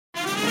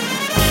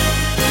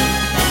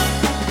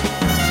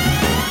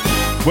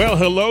Well,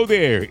 hello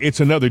there. It's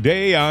another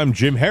day. I'm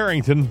Jim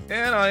Harrington.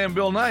 And I am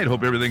Bill Knight.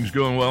 Hope everything's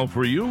going well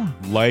for you.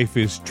 Life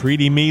is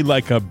treating me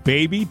like a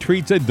baby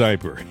treats a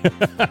diaper.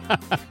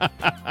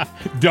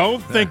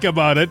 Don't think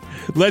about it.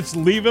 Let's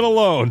leave it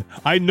alone.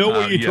 I know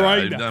what you're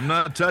trying to... I'm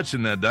not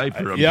touching that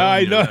diaper.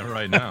 I know that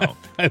right now.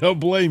 I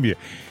don't blame you.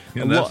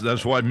 And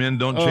that's why men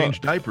don't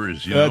change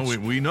diapers. You know,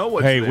 we know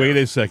what's there. Hey, wait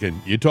a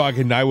second. You're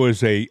talking. I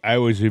was a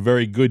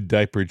very good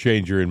diaper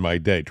changer in my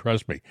day.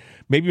 Trust me.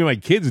 Maybe my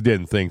kids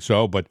didn't think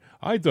so, but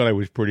I thought I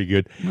was pretty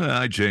good. Well,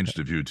 I changed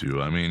a few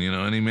too. I mean,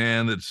 any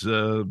man that's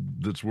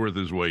worth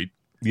his weight.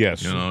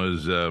 Yes,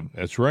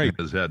 that's right.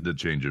 Has had to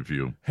change a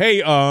few. Hey,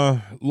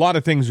 a lot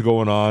of things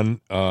going on.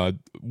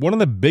 One of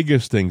the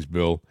biggest things,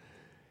 Bill,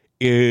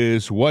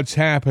 is what's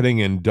happening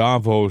in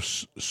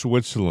Davos,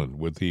 Switzerland,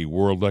 with the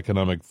World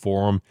Economic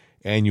Forum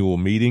annual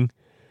meeting,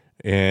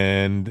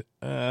 and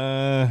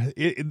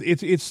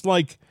it's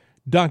like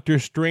Dr.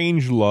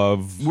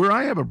 Strangelove. Where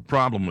I have a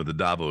problem with the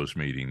Davos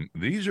meeting,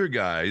 these are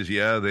guys,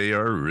 they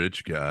are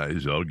rich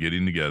guys all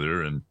getting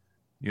together, and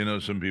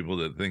some people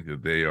that think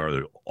that they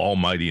are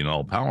almighty and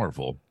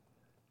all-powerful.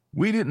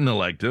 We didn't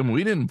elect them.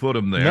 We didn't put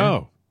them there.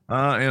 No.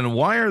 And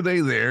why are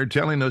they there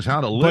telling us how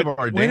to live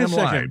our damn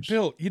lives?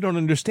 Bill, you don't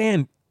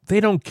understand.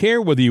 They don't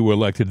care whether you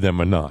elected them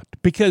or not.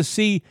 Because,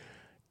 see,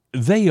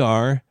 they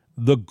are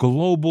the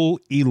global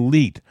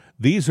elite.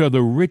 These are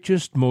the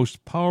richest,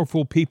 most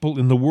powerful people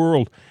in the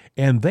world.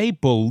 And they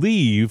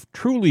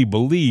truly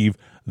believe,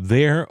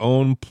 their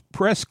own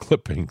press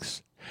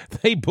clippings.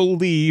 They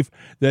believe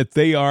that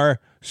they are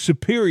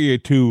superior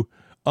to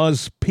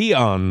us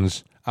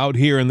peons out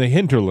here in the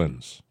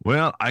hinterlands.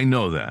 Well, I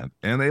know that.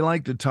 And they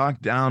like to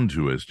talk down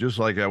to us, just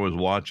like I was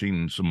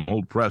watching some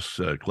old press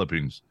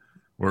clippings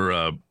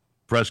or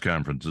press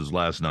conferences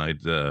last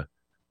night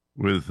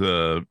with,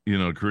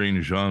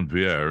 Karine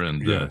Jean-Pierre.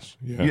 And yes.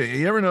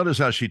 You ever notice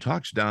how she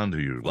talks down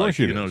to you? Of course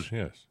she does,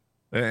 yes.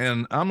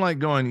 And I'm like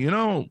going,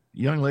 young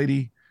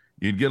lady,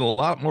 you'd get a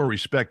lot more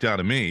respect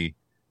out of me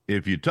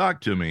if you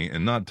talk to me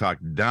and not talk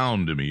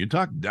down to me. You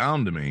talk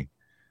down to me,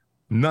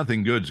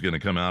 nothing good's going to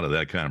come out of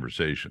that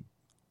conversation.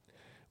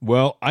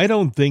 Well, I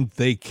don't think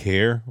they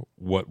care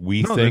what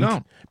we think. They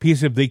don't.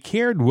 Because if they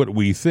cared what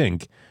we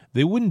think,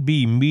 they wouldn't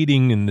be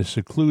meeting in the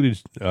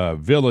secluded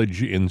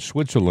village in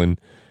Switzerland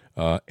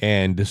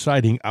and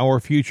deciding our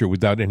future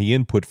without any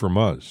input from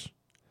us.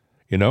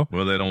 Well,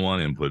 they don't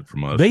want input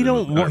from us. They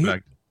don't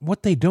want.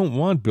 What they don't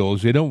want, Bill,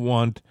 is they don't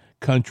want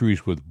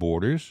countries with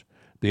borders.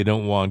 They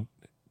don't want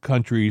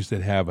countries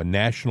that have a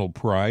national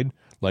pride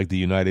like the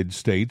United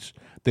States.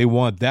 They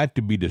want that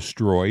to be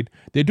destroyed.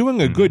 They're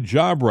doing a good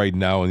job right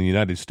now in the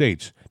United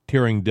States,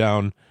 tearing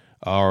down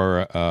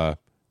our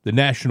the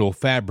national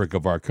fabric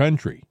of our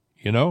country,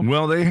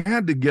 Well, they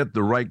had to get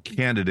the right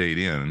candidate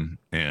in,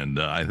 and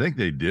I think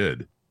they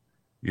did,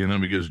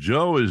 because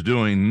Joe is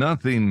doing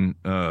nothing.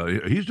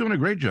 He's doing a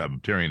great job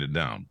of tearing it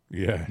down.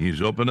 Yeah.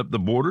 He's opened up the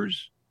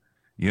borders.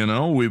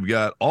 We've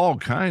got all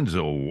kinds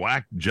of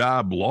whack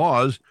job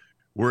laws.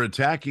 We're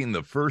attacking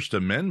the First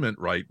Amendment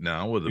right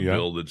now with a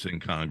bill that's in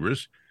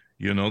Congress.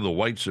 The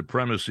white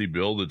supremacy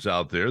bill that's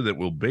out there that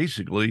will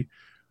basically,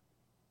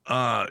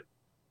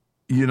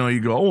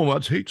 you go, oh,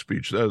 that's hate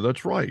speech.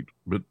 That's right.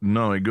 But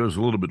no, it goes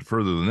a little bit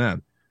further than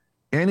that.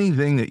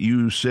 Anything that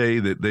you say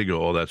that they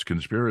go, oh, that's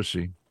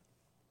conspiracy.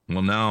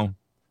 Well, now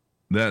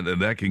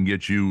that can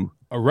get you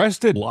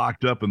arrested,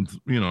 locked up, and,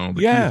 the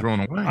key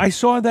thrown away. I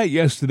saw that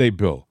yesterday,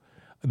 Bill.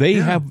 They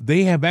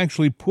have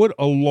actually proposed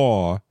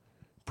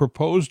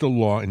a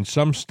law in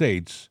some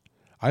states.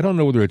 I don't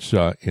know whether it's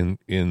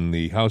in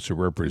the House of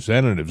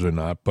Representatives or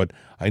not, but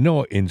I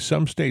know in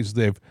some states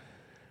they've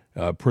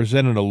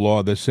presented a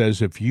law that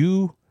says if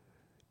you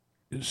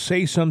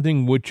say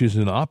something which is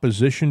in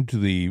opposition to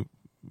the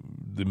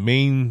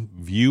main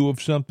view of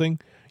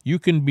something, you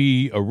can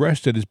be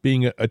arrested as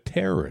being a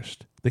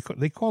terrorist.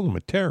 They call them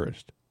a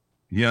terrorist.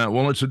 Yeah,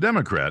 well, it's a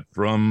Democrat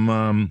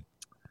from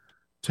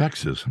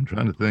Texas. I'm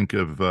trying to think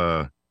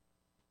of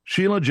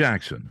Sheila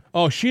Jackson.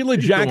 Oh, Sheila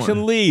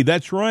Jackson Lee.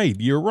 That's right.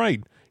 You're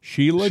right.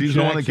 She's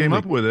the one that came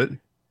up with it,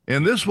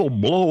 and this will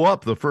blow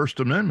up the First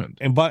Amendment.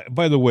 And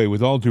by the way,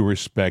 with all due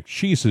respect,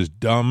 she's as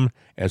dumb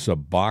as a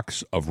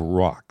box of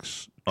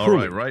rocks. All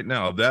right, right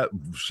now,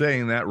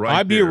 saying that right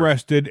I'd be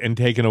arrested and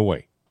taken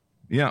away.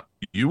 Yeah,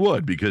 you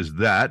would, because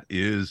that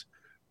is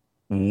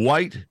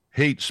white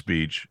hate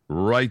speech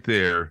right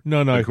there.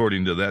 No,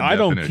 according to that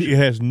definition. It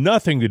has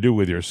nothing to do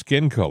with your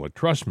skin color.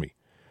 Trust me,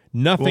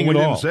 nothing at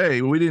all.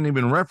 We didn't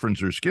even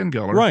reference her skin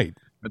color, right?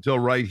 Until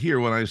right here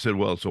when I said,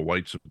 well, it's a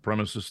white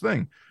supremacist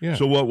thing. Yeah.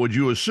 So what would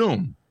you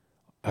assume?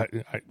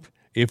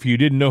 If you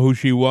didn't know who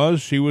she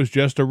was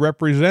just a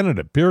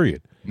representative,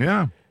 period.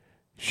 Yeah.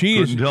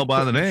 Couldn't tell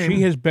by the name.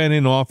 She has been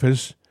in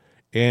office,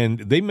 and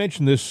they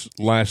mentioned this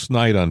last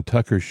night on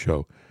Tucker's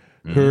show.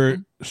 Her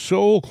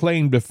sole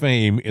claim to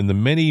fame in the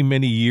many,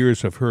 many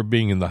years of her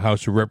being in the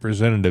House of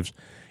Representatives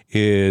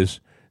is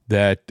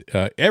that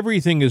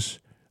everything is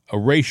a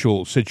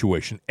racial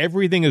situation.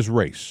 Everything is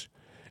race.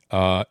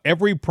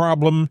 Every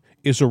problem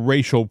is a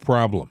racial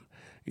problem.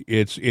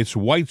 It's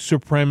white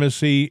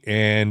supremacy,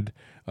 and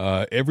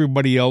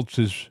everybody else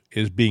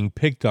is being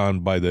picked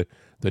on by the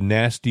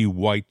nasty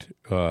white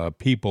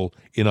people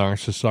in our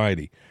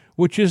society,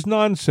 which is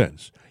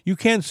nonsense. You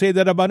can't say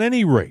that about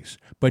any race,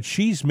 but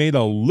she's made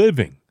a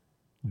living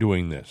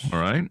doing this. All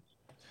right.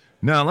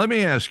 Now, let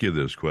me ask you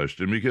this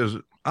question, because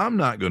I'm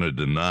not going to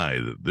deny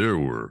that there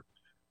were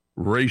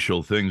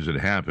racial things that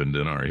happened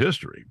in our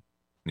history,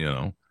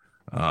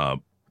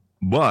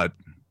 but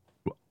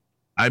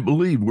I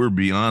believe we're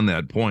beyond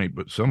that point,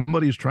 but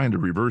somebody's trying to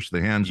reverse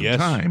the hands of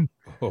time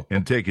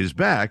and take his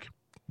back.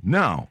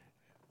 Now,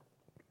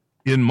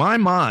 in my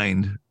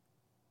mind,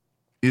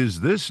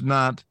 is this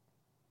not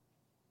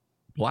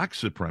black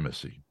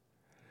supremacy?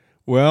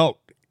 Well,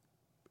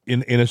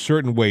 in a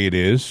certain way it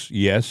is,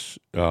 yes.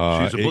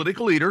 She's a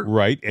political leader.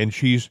 Right, and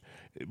she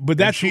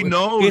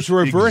knows it's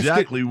reverse,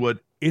 exactly what...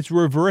 It's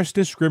reverse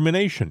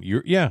discrimination.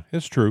 Yeah,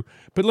 that's true.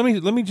 But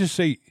let me just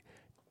say,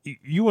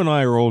 you and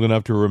I are old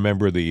enough to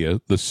remember the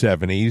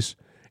 70s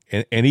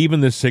and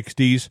even the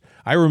 60s.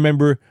 I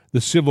remember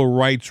the civil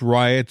rights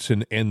riots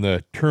and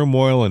the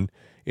turmoil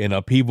and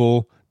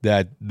upheaval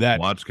that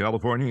Watts,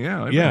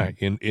 California,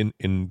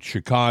 in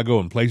Chicago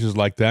and places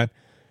like that.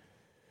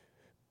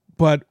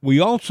 But we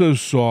also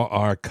saw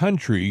our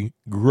country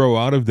grow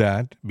out of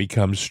that,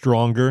 become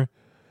stronger,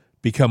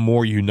 become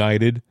more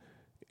united.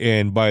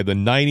 And by the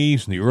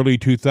 90s and the early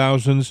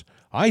 2000s,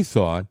 I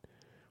thought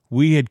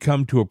we had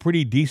come to a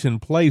pretty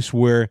decent place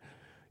where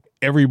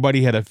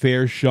everybody had a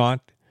fair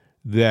shot,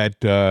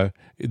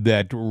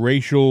 that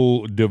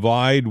racial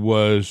divide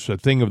was a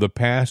thing of the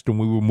past and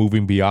we were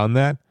moving beyond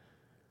that.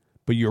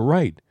 But you're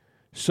right.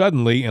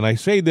 Suddenly, and I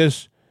say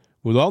this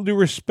with all due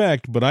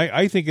respect, but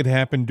I think it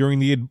happened during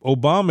the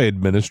Obama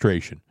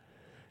administration,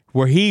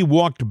 where he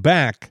walked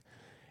back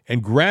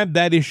and grabbed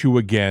that issue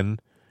again,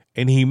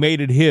 and he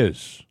made it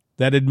his.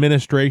 That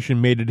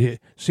administration made it his.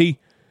 See,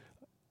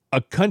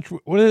 a country,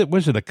 what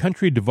was it? A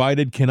country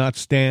divided cannot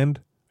stand?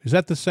 Is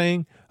that the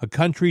saying? A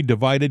country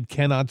divided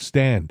cannot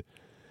stand.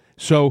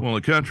 Well,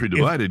 a country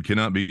divided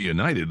cannot be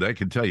united. I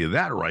can tell you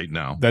that right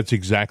now. That's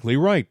exactly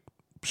right.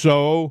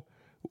 So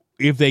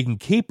if they can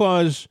keep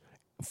us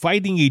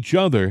fighting each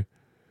other,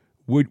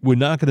 we're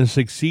not going to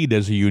succeed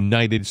as a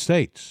United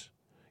States.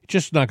 It's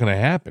just not going to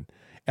happen.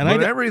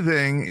 But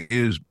everything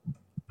is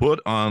put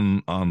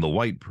on the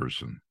white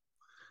person.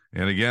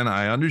 And again,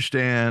 I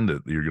understand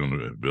that you're going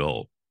to,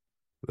 Bill,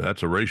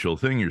 that's a racial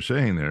thing you're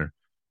saying there.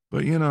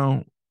 But,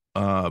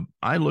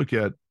 I look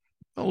at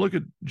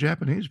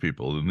Japanese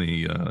people in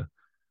the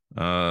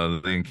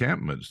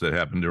encampments that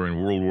happened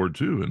during World War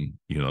II.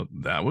 And,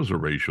 that was a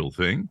racial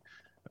thing.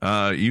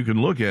 You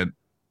can look at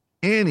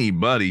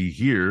anybody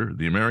here,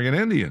 the American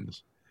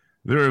Indians.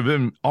 There have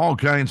been all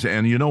kinds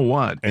and you know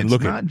what? It's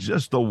not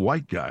just the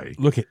white guy.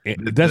 Look,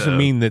 it doesn't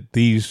mean that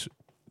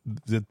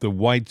the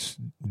whites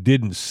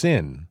didn't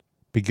sin,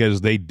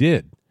 because they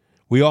did.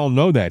 We all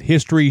know that.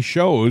 History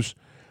shows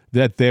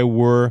that there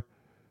were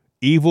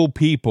evil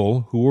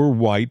people who were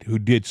white who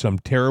did some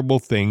terrible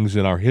things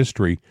in our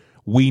history.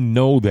 We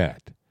know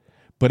that.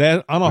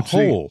 But on a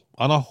whole,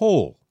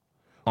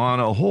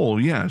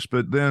 yes.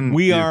 But then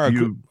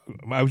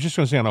I was just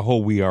going to say, on a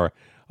whole, we are,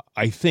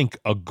 I think,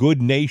 a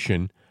good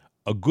nation,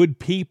 a good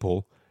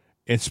people,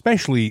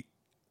 especially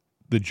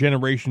the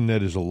generation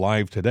that is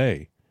alive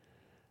today.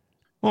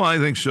 Well, I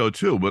think so,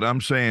 too. But I'm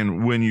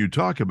saying when you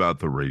talk about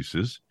the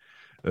races,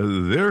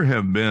 there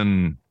have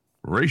been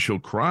racial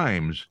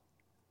crimes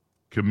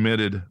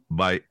committed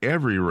by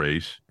every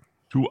race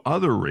to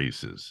other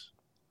races.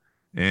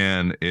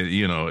 And,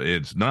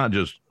 it's not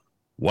just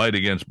white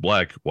against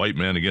black, white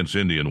man against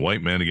Indian,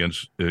 white man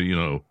against,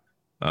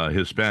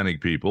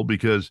 Hispanic people,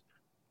 because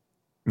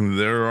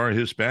there are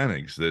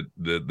Hispanics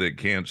that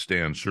can't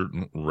stand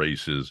certain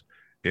races.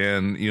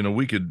 And,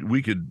 we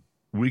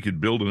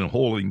could build a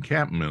whole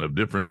encampment of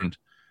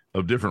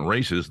different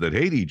races that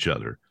hate each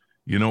other,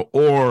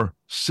 or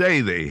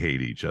say they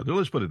hate each other.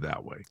 Let's put it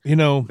that way. They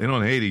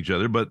don't hate each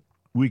other, but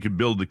we could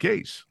build the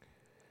case.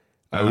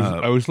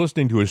 I was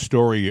listening to a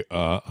story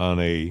on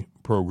a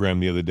program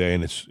the other day,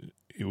 and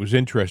it was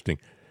interesting.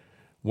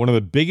 One of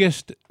the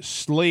biggest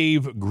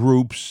slave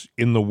groups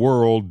in the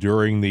world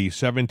during the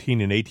 17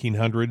 and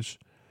 1800s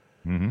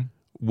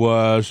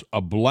was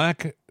a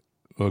black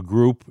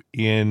group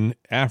in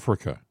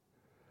Africa,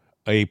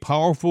 a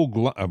powerful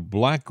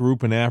black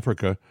group in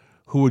Africa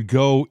who would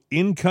go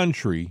in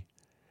country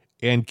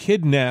and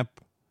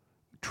kidnap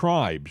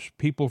tribes,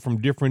 people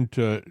from different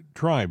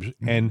tribes,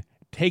 and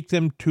take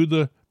them to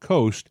the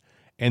coast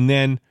and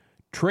then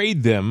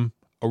trade them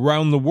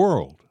around the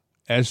world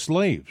as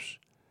slaves.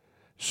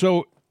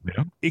 So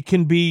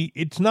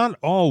it's not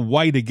all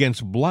white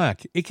against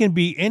black. It can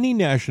be any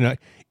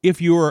nationality.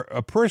 If you're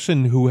a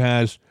person who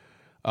has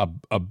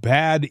a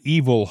bad,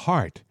 evil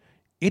heart,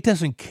 it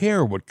doesn't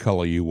care what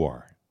color you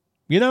are.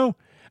 You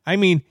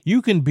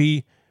can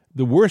be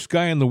the worst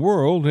guy in the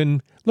world.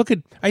 And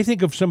I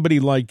think of somebody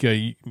like,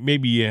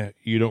 maybe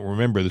you don't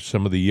remember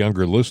some of the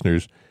younger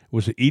listeners.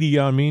 Was it Idi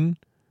Amin?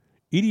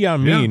 Idi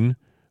Amin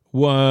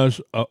was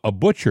a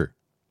butcher.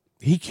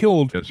 He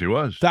killed Yes, he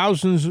was.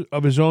 thousands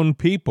of his own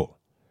people.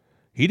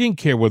 He didn't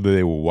care whether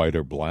they were white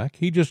or black.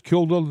 He just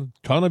killed a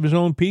ton of his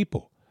own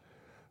people.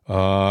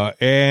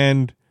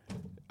 And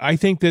I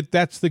think that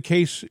that's the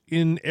case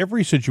in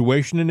every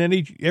situation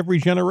in every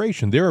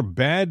generation. There are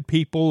bad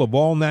people of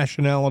all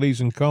nationalities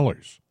and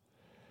colors.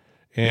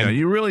 And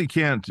you really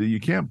can't. You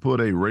can't put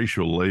a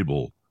racial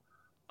label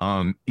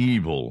on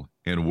evil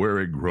and where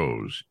it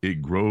grows.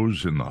 It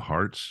grows in the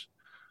hearts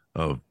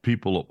of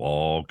people of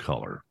all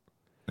color.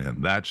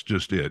 And that's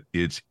just it.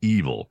 It's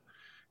evil.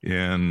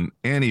 And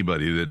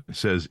anybody that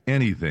says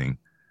anything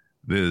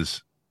that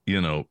is,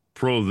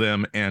 pro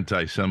them,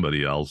 anti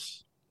somebody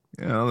else,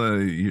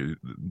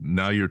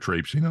 now you're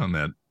traipsing on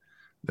that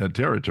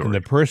territory. And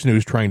the person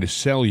who's trying to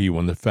sell you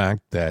on the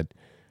fact that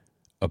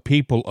a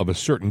people of a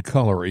certain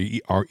color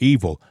are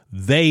evil,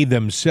 they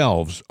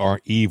themselves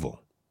are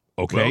evil.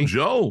 Okay?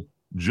 Well,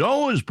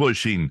 Joe is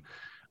pushing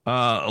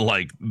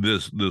like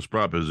this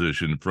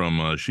proposition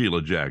from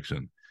Sheila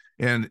Jackson.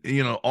 And,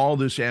 all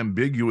this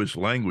ambiguous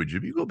language.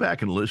 If you go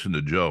back and listen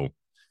to Joe,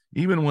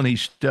 even when he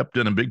stepped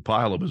in a big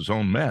pile of his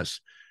own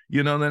mess,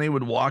 then he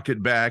would walk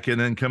it back and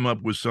then come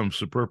up with some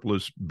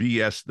superfluous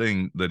BS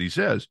thing that he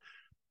says.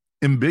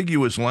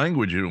 Ambiguous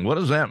language. What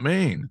does that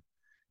mean?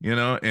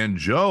 And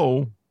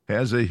Joe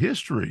has a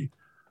history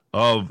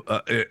of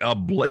a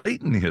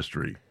blatant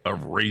history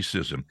of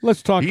racism.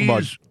 Let's talk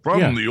He's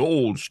from the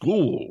old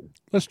school.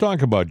 Let's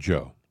talk about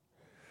Joe.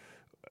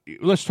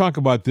 Let's talk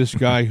about this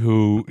guy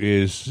who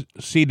is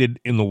seated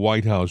in the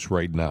White House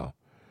right now.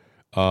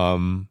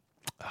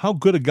 How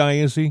good a guy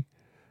is he?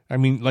 I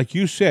mean, like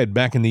you said,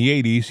 back in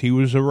the 80s, he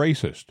was a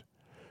racist.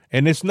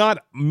 And it's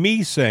not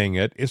me saying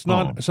it. It's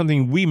not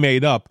something we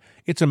made up.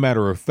 It's a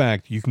matter of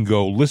fact. You can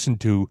go listen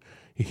to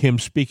him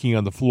speaking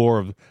on the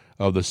floor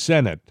of the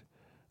Senate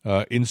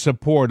in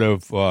support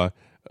of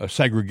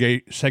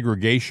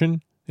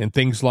segregation and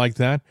things like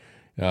that.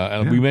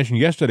 We mentioned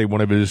yesterday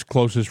one of his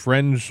closest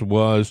friends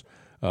was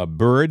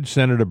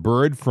Senator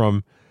Byrd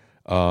from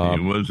he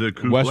was a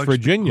West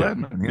Virginia.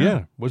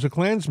 Klansman, was a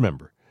Klans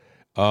member.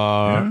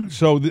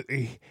 So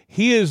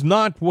he is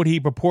not what he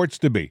purports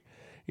to be.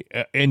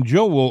 And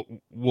Joe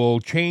will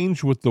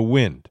change with the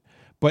wind.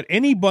 But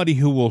anybody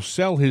who will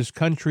sell his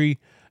country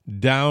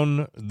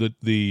down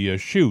the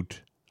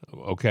chute,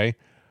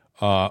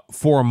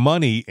 for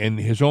money and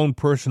his own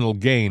personal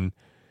gain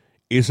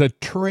is a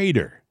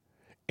traitor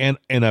and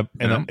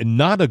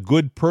not a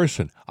good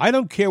person. I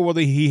don't care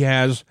whether he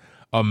has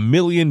 $1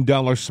 million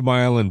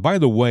smile. And by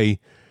the way,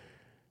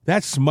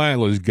 that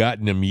smile has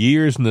gotten him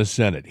years in the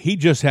Senate. He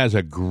just has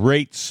a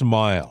great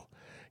smile.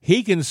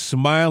 He can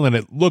smile, and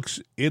it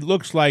looks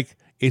like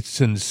it's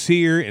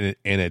sincere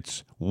and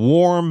it's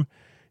warm.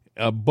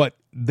 But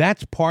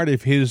that's part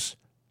of his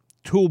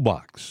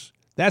toolbox.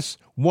 That's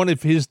one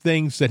of his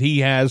things that he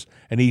has,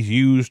 and he's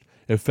used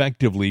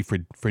effectively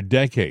for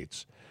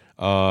decades.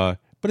 But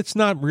it's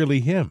not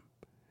really him.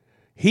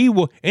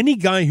 Any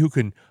guy who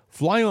can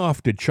fly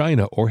off to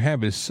China or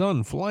have his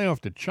son fly off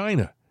to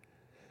China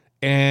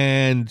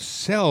and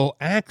sell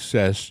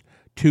access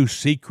to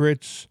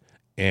secrets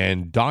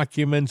and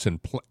documents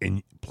and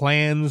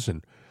plans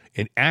and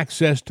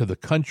access to the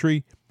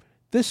country,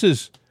 this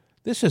is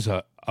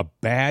a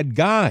bad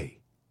guy.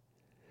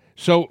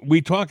 So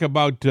we talk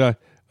about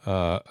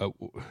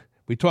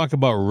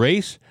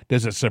race.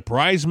 Does it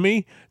surprise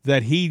me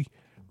that he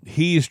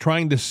is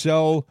trying to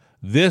sell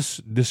this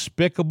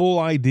despicable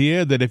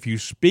idea that if you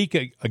speak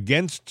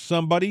against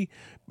somebody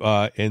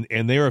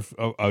and they're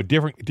a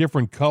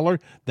different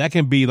color, that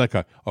can be like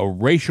a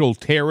racial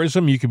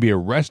terrorism? You can be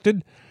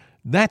arrested.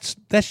 That's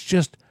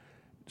just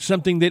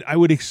something that I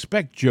would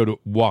expect Joe to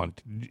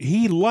want.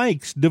 He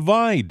likes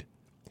divide.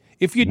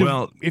 If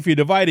you're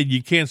divided,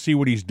 you can't see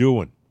what he's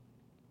doing.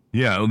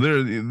 Yeah,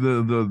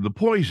 the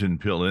poison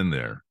pill in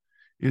there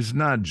is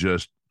not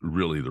just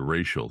really the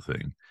racial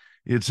thing.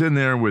 It's in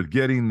there with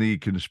getting the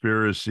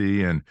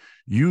conspiracy, and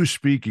you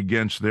speak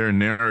against their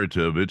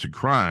narrative, it's a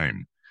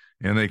crime,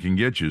 and they can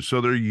get you.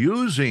 So they're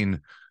using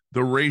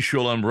the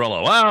racial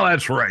umbrella. Well,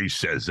 that's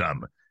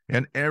racism.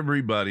 And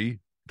everybody,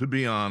 to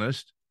be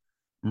honest,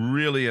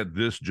 really at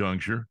this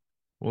juncture,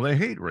 well, they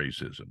hate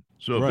racism.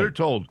 So if they're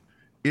told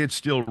it's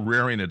still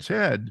rearing its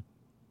head,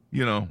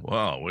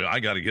 I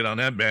got to get on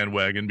that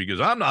bandwagon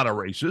because I'm not a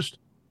racist.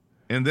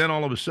 And then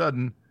all of a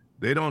sudden,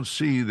 they don't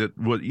see that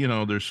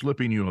they're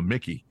slipping you a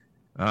Mickey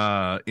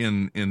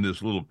in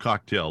this little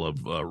cocktail of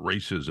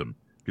racism,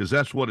 because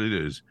that's what it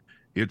is.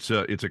 It's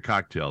a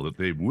cocktail that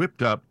they've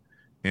whipped up,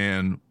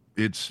 and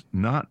it's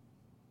not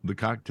the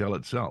cocktail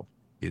itself.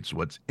 It's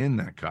what's in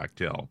that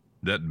cocktail,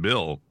 that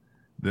bill,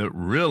 that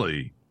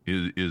really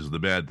is the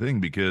bad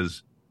thing,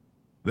 because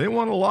they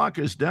want to lock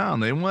us down.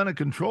 They want to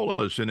control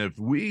us. And if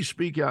we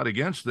speak out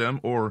against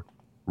them or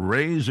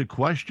raise a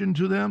question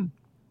to them,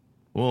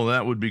 well,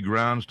 that would be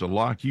grounds to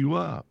lock you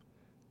up.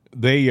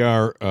 They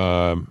are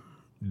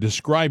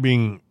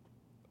describing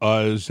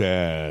us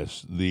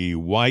as the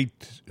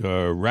white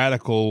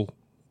radical,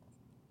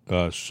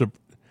 they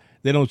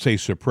don't say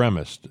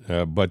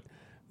supremacist, but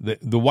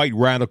the white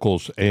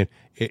radicals,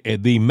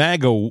 the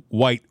MAGA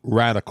white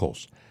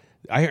radicals.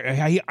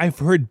 I've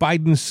heard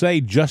Biden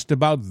say just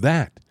about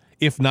that,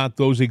 if not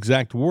those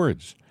exact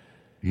words.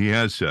 He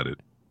has said it.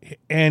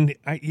 And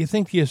you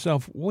think to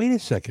yourself, wait a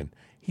second.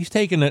 He's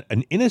taken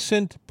an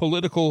innocent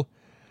political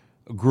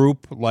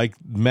group like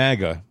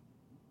MAGA,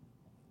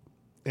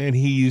 and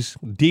he's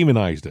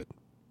demonized it.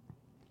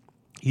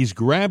 He's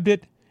grabbed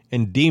it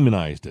and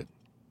demonized it.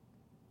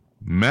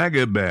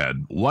 MAGA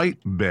bad, light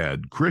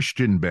bad,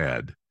 Christian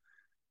bad.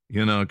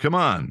 Come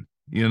on.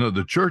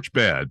 The church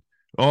bad.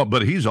 Oh,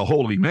 but he's a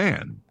holy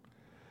man.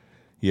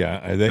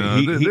 Yeah.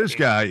 This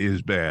guy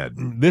is bad.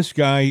 This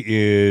guy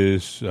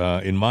is,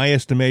 in my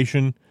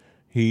estimation,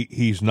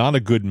 he's not a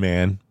good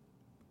man.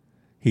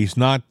 He's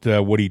not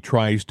what he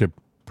tries to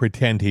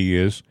pretend he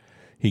is.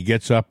 He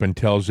gets up and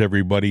tells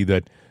everybody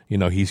that,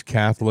 he's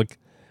Catholic.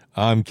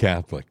 I'm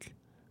Catholic.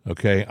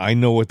 Okay? I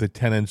know what the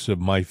tenets of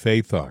my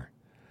faith are.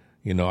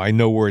 I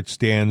know where it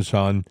stands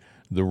on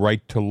the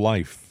right to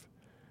life.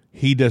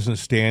 He doesn't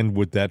stand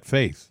with that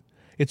faith.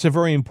 It's a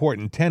very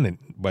important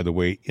tenet, by the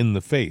way, in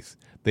the faith.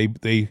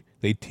 They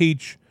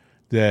teach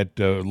that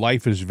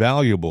life is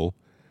valuable,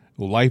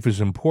 life is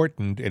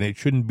important, and it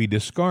shouldn't be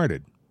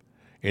discarded.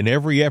 And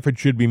every effort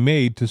should be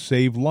made to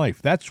save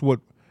life. That's what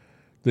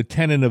the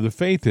tenet of the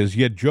faith is.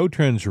 Yet Joe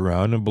turns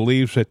around and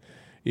believes that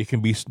it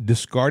can be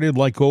discarded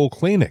like old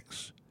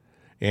Kleenex.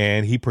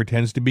 And he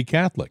pretends to be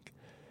Catholic.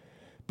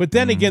 But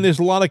then again, there's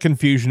a lot of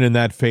confusion in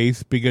that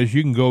faith, because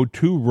you can go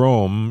to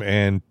Rome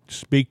and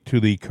speak to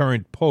the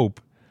current pope,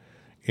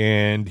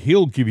 and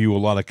he'll give you a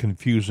lot of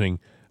confusing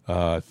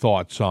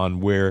thoughts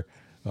on where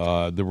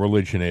the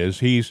religion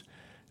is.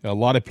 A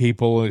lot of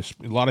people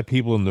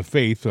in the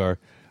faith are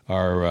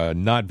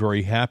not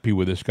very happy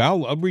with this guy.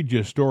 I'll read you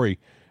a story.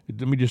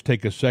 Let me just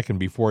take a second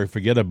before I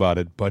forget about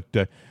it. But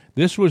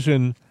this was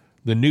in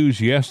the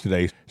news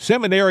yesterday.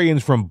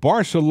 Seminarians from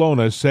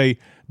Barcelona say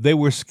they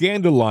were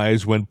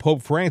scandalized when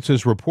Pope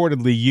Francis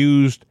reportedly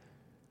used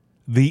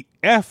the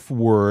F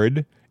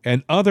word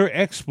and other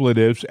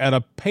expletives at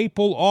a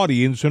papal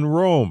audience in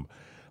Rome.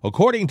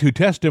 According to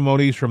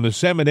testimonies from the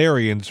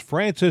seminarians,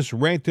 Francis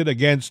ranted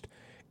against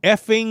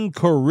effing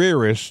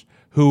careerists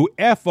who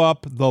F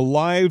up the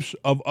lives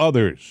of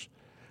others.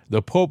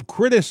 The Pope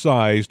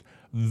criticized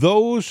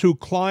those who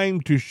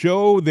claim to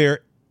show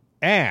their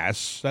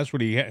ass. That's what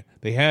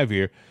they have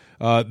here.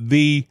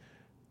 The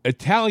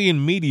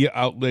Italian media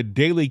outlet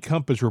Daily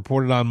Compass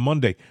reported on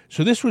Monday.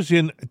 So this was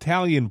in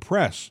Italian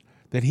press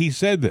that he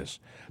said this.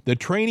 The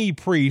trainee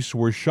priests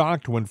were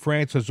shocked when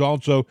Francis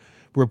also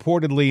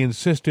reportedly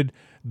insisted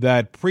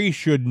that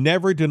priests should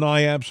never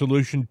deny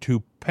absolution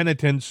to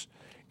penitents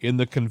in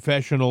the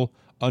confessional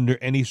under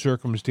any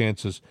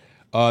circumstances.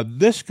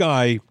 This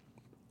guy,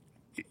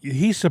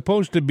 he's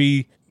supposed to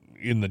be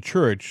in the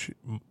church.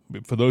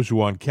 For those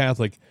who aren't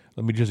Catholic,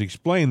 let me just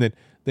explain that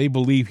they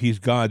believe he's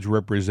God's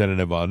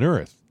representative on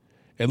earth,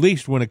 at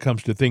least when it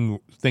comes to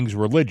things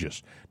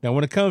religious. Now,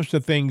 when it comes to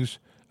things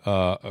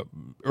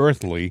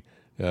earthly,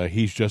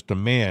 he's just a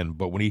man.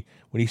 But when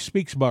he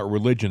speaks about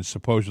religion,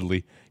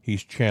 supposedly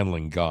he's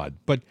channeling God.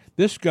 But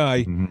this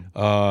guy,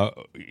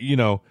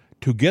 to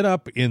get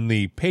up in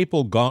the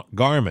papal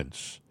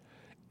garments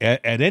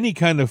at any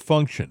kind of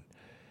function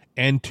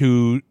and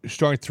to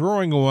start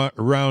throwing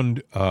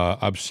around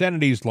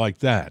obscenities like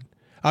that,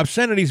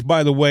 obscenities,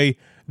 by the way,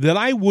 that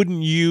I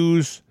wouldn't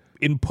use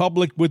in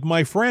public with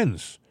my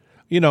friends.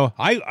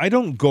 I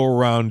don't go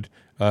around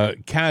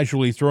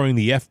casually throwing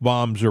the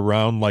F-bombs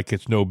around like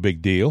it's no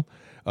big deal.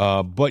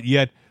 But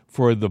yet,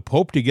 for the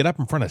Pope to get up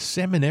in front of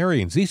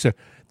seminarians,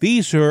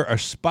 these are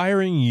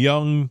aspiring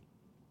young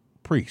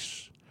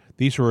priests.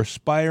 These are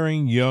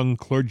aspiring young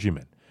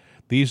clergymen.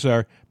 These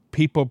are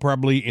people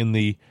probably in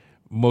the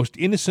most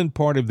innocent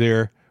part of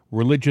their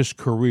religious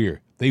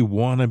career. They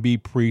want to be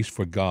priests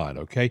for God,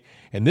 okay?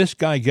 And this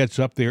guy gets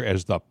up there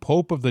as the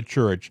Pope of the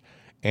church,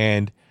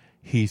 and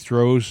he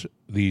throws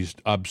these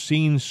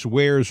obscene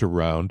swears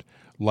around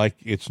like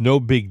it's no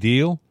big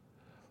deal.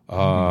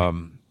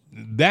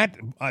 That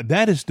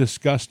is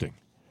disgusting.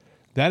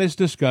 That is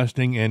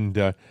disgusting,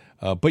 and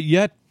but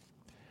yet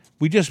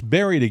we just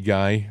buried a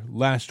guy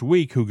last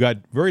week who got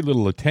very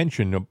little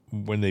attention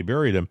when they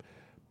buried him,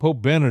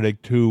 Pope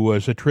Benedict, who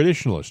was a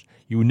traditionalist.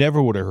 You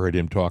never would have heard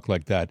him talk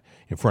like that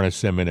in front of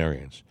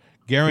seminarians.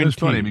 Guaranteed.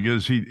 It's funny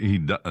because he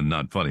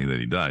not funny that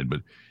he died,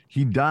 but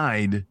he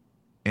died,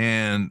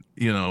 and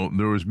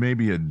there was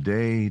maybe a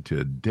day to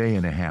a day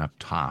and a half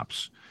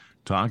tops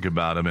talk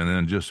about him, and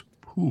then just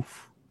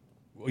poof.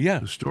 Yeah,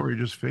 the story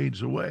just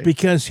fades away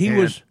because he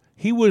was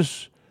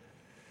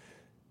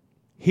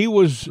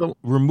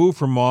removed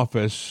from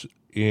office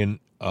in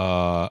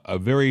a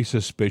very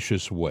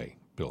suspicious way,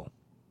 Bill.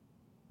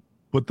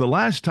 But the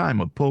last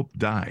time a pope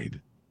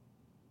died,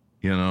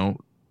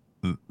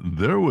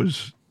 there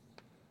was,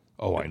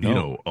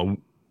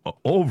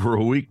 over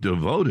a week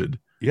devoted,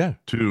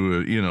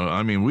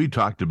 to, we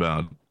talked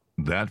about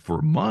that for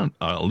a month,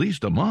 at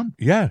least a month.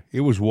 Yeah,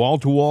 it was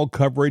wall-to-wall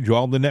coverage.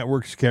 All the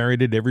networks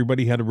carried it.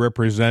 Everybody had a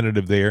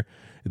representative there.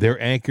 Their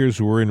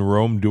anchors were in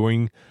Rome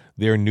doing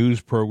their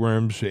news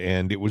programs,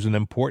 and it was an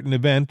important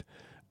event.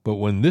 But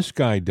when this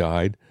guy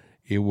died,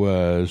 it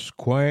was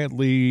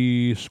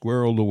quietly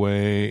squirreled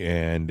away,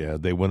 and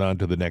they went on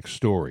to the next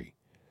story.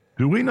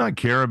 Do we not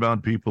care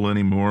about people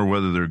anymore,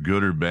 whether they're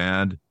good or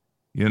bad?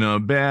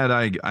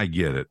 Bad, I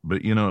get it.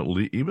 But,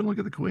 even look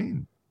at the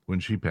Queen when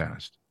she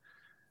passed.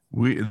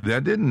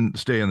 That didn't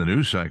stay in the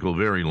news cycle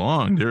very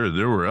long.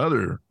 There were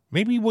other.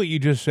 Maybe what you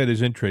just said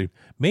is interesting.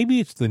 Maybe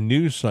it's the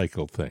news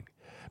cycle thing.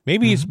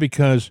 Maybe it's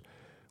because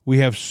we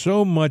have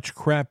so much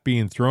crap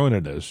being thrown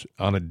at us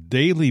on a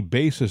daily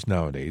basis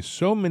nowadays.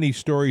 So many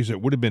stories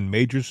that would have been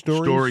major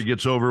stories. Story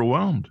gets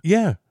overwhelmed.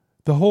 Yeah,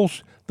 the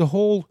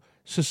whole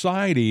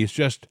society is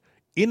just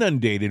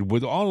inundated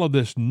with all of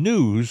this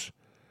news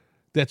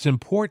that's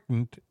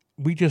important.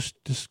 We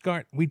just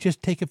discard. We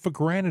just take it for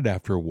granted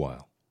after a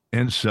while.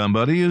 And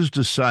somebody is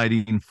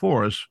deciding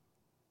for us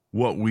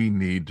what we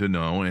need to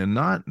know and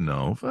not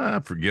know.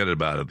 Forget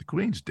about it. The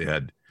Queen's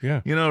dead.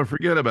 Yeah.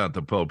 Forget about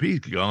the Pope. He's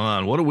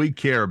gone. What do we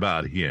care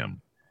about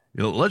him?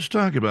 Let's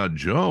talk about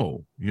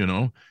Joe,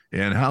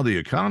 and how the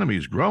economy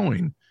is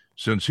growing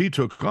since he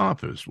took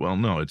office. Well,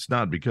 no, it's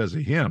not because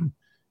of him.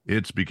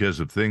 It's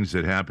because of things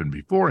that happened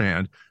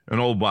beforehand.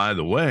 And, oh, by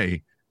the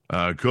way,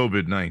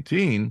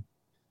 COVID-19,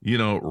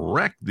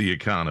 wrecked the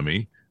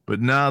economy. But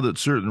now that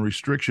certain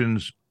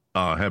restrictions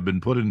have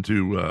been put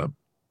into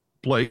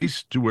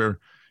place to where,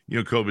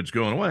 COVID's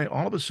going away,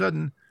 all of a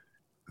sudden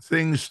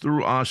things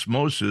through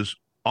osmosis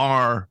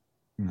are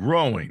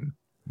growing,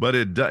 but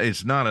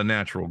it's not a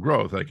natural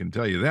growth. I can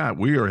tell you that.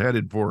 We are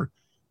headed for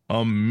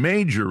a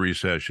major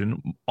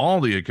recession.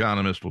 All the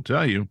economists will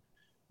tell you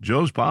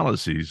Joe's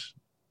policies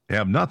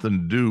have nothing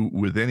to do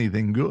with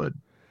anything good.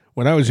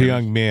 When I was a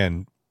young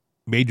man,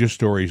 major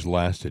stories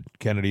lasted.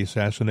 Kennedy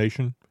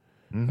assassination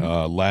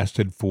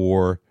lasted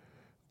for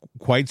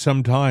quite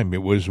some time.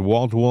 It was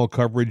wall-to-wall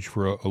coverage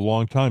for a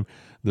long time.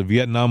 The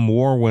Vietnam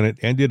War, when it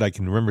ended, I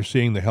can remember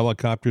seeing the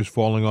helicopters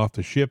falling off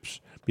the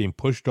ships, being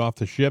pushed off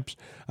the ships.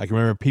 I can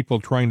remember people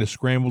trying to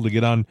scramble to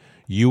get on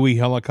Huey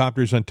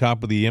helicopters on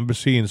top of the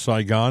embassy in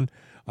Saigon.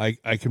 I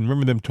can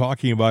remember them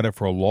talking about it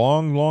for a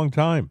long, long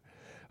time.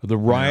 The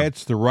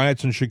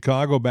riots in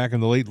Chicago back in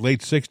the late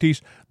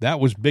 60s, that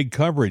was big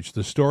coverage.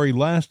 The story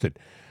lasted.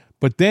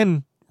 But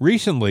then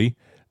recently,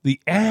 the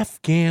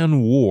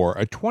Afghan war,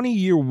 a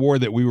 20-year war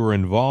that we were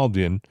involved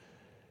in,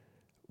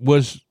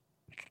 was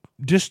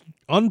just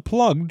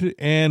unplugged,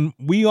 and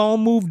we all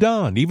moved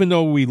on. Even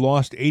though we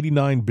lost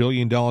 $89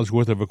 billion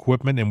worth of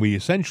equipment and we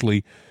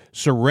essentially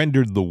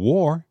surrendered the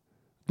war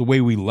the way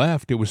we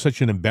left, it was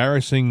such an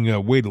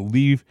embarrassing way to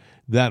leave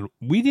that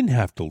we didn't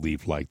have to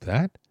leave like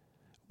that.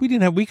 We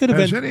could have.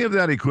 Has any of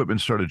that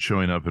equipment started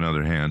showing up in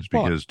other hands?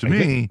 Because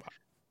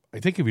I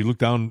think if you look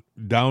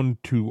down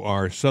to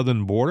our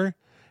southern border,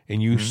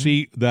 and you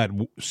see that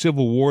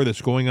civil war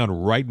that's going on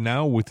right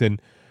now within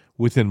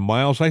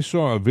miles. I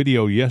saw a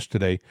video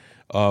yesterday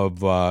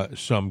of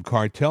some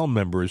cartel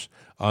members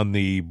on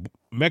the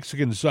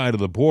Mexican side of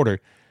the border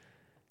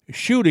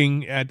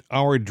shooting at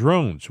our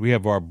drones. We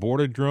have our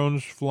border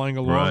drones flying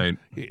along.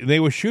 Right. They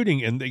were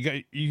shooting, and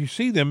you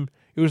see them.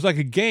 It was like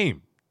a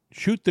game.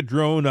 Shoot the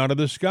drone out of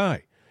the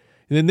sky.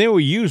 And then they were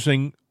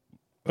using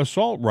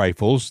assault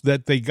rifles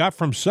that they got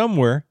from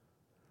somewhere.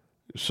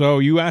 So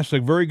you asked a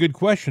very good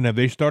question. Have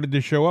they started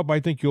to show up? I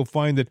think you'll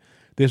find that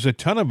there's a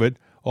ton of it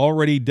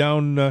already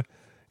down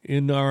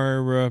in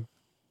our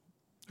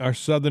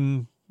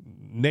southern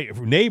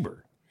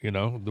neighbor,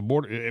 the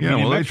border.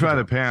 They try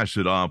to pass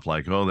it off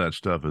like, oh, that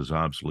stuff is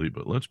obsolete.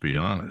 But let's be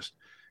honest.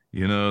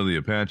 The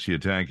Apache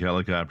attack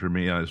helicopter,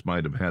 this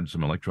might have had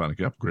some electronic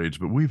upgrades,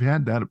 but we've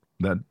had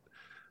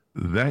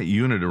that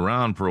unit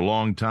around for a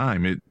long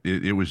time.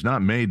 It was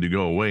not made to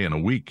go away in a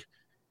week.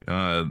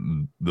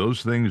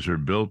 Those things are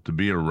built to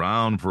be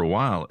around for a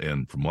while.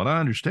 And from what I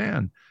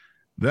understand,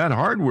 that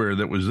hardware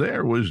that was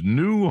there was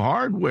new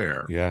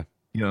hardware. Yeah.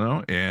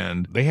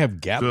 And they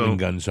have Gatling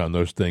guns on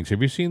those things.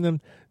 Have you seen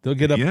them? They'll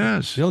get up.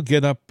 Yes. They'll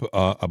get up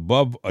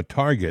above a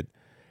target,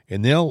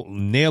 and they'll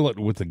nail it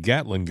with a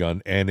Gatling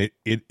gun, and it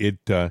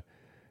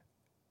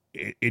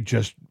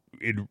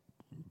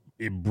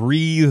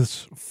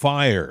breathes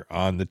fire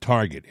on the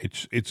target.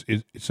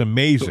 It's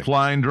amazing. The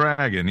Flying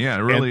Dragon. Yeah,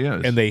 it really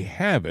is. And they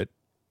have it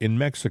in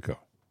Mexico.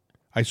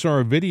 I saw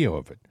a video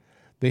of it.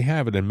 They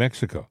have it in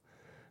Mexico.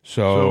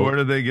 So where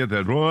did they get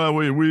that? Well,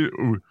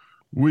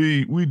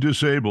 we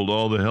disabled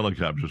all the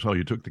helicopters. Oh,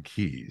 you took the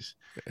keys.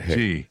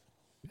 Gee,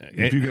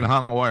 if you can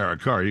hotwire a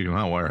car, you can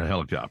hotwire a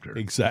helicopter.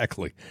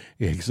 Exactly.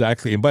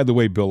 And by the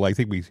way, Bill, I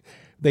think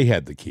they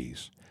had the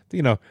keys.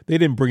 They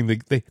didn't bring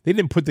they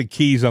didn't put the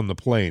keys on the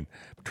plane.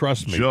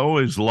 Trust me. Joe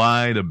has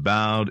lied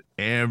about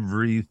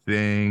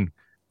everything.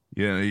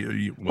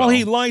 Well,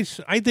 he lies.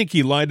 I think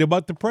he lied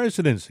about the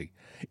presidency.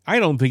 I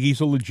don't think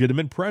he's a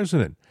legitimate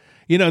president.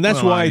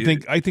 That's why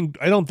I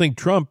don't think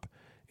Trump,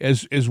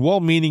 as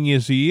well-meaning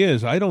as he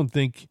is, I don't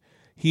think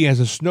he has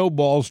a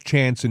snowball's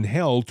chance in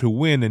hell to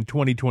win in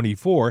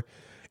 2024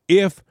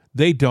 if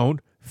they don't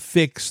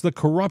fix the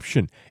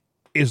corruption.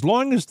 As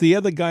long as the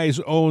other guys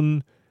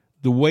own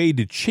the way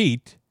to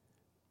cheat,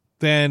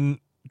 then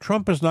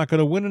Trump is not going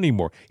to win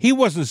anymore. He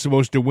wasn't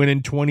supposed to win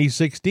in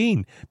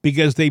 2016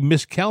 because they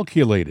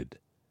miscalculated.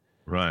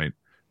 Right.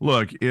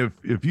 Look,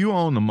 if you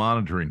own the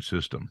monitoring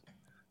system,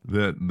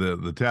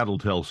 the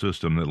tattletale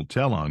system that'll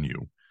tell on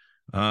you,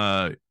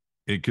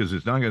 because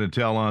it's not going to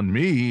tell on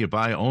me if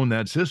I own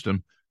that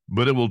system,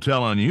 but it will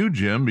tell on you,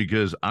 Jim,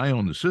 because I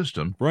own the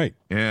system. Right.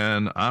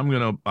 And I'm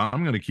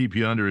gonna keep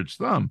you under its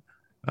thumb.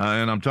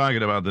 And I'm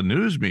talking about the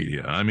news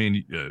media. I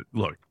mean,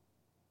 look,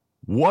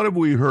 what have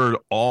we heard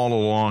all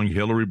along,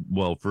 Hillary?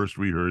 Well, first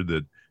we heard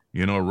that,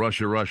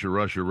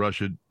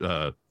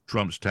 Russia,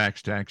 Trump's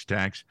tax,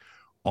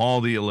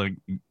 all the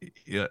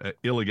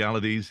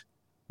illegalities.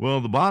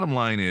 Well, the bottom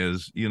line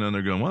is,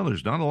 they're going, well,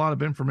 there's not a lot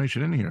of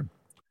information in here.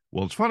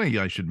 Well, it's funny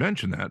I should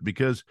mention that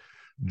because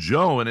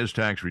Joe and his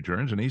tax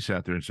returns, and he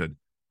sat there and said,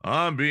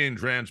 I'm being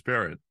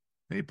transparent.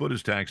 He put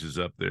his taxes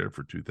up there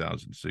for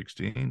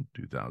 2016,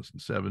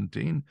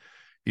 2017,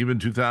 even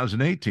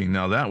 2018.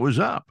 Now that was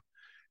up.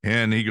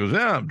 And he goes,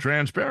 yeah, I'm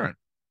transparent.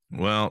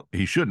 Well,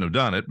 he shouldn't have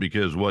done it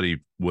because what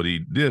he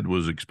did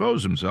was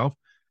expose himself.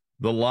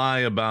 The lie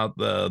about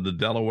the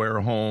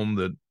Delaware home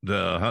that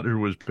Hunter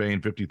was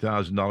paying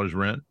 $50,000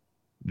 rent.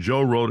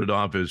 Joe wrote it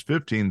off as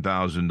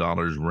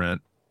 $15,000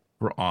 rent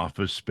for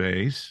office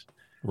space.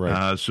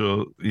 Right.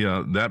 So,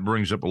 that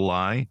brings up a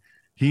lie.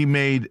 He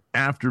made,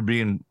 after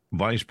being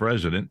vice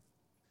president,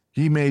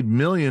 he made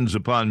millions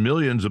upon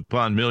millions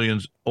upon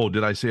millions. Oh,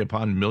 did I say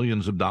upon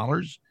millions of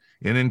dollars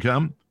in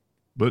income?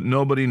 But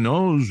nobody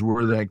knows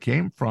where that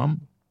came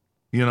from,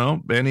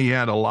 and he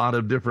had a lot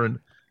of different,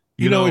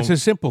 it's a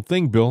simple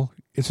thing, Bill.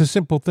 It's a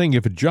simple thing.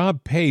 If a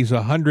job pays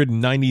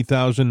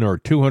 $190,000 or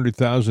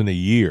 $200,000 a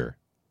year,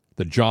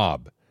 the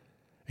job,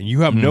 and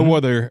you have no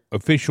other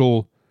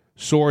official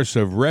source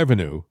of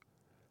revenue,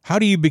 how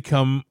do you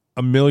become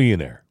a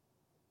millionaire?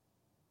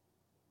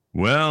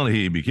 Well,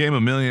 he became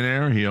a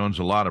millionaire. He owns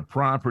a lot of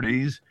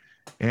properties.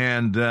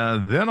 And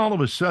then all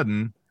of a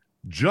sudden,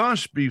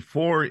 just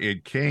before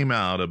it came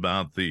out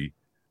about the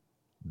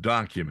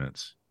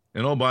documents,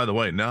 and oh, by the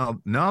way,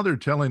 now they're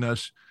telling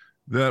us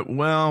that,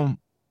 well,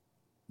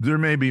 there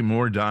may be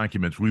more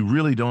documents. We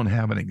really don't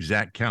have an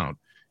exact count.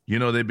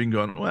 They've been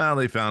going, well,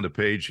 they found a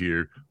page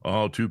here.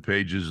 Oh, 2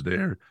 pages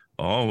there.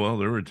 Oh, well,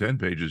 there were 10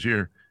 pages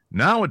here.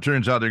 Now it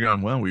turns out they're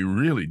going, well, we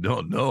really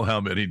don't know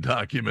how many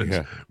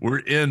documents were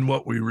in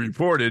what we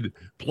reported.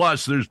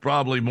 Plus, there's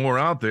probably more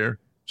out there.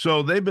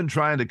 So they've been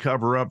trying to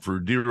cover up for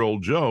dear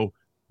old Joe.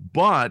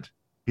 But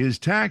his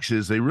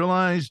taxes, they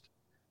realized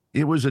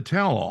it was a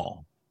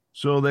tell-all.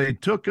 So they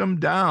took him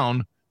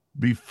down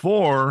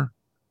before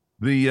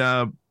the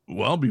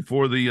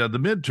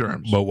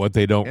midterms. But what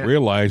they don't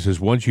realize is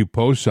once you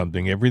post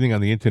something, everything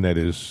on the internet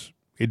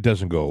it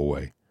doesn't go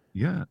away.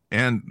 Yeah.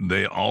 And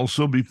they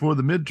also, before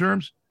the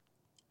midterms,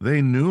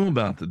 they knew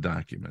about the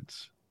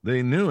documents.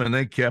 They knew, and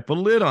they kept a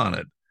lid on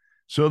it.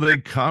 So they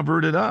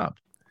covered it up.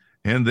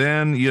 And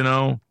then, he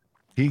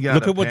got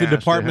Look at what the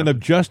Department of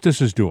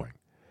Justice is doing.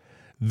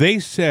 They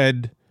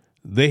said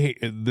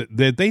that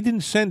they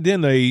didn't send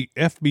in a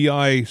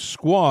FBI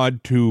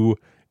squad to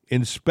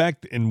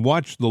inspect and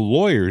watch the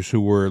lawyers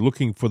who were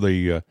looking for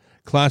the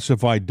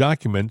classified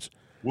documents.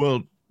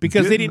 Well,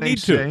 because they didn't need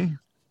to.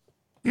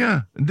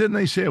 Yeah. And didn't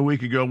they say a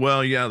week ago,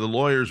 well, yeah, the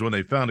lawyers, when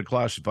they found a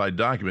classified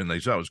document and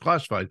they saw it was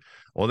classified,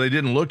 well, they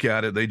didn't look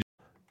at it.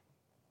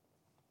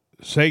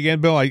 Say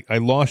again, Bill, I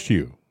lost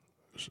you.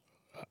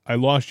 I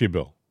lost you,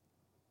 Bill.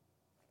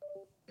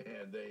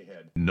 And they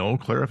had no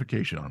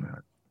clarification on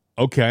that.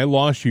 Okay, I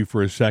lost you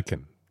for a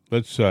second.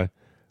 Let's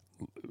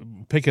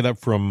pick it up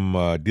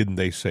from didn't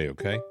they say,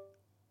 okay?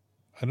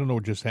 I don't know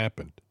what just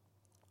happened.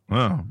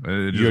 Well,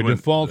 your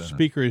default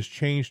speaker has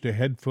changed to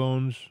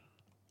headphones.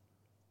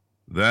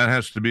 That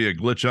has to be a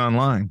glitch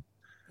online.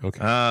 Okay.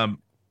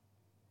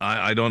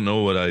 I don't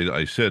know what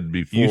I said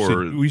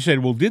before. We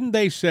said, well, didn't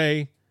they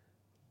say,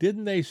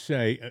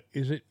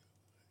 is it,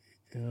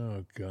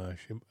 oh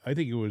gosh, I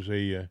think it was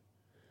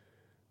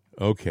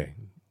okay.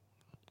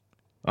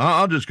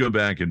 I'll just go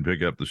back and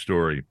pick up the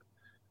story.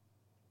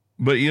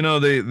 But,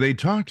 they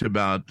talked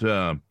about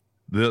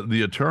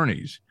the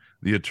attorneys.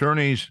 The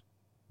attorneys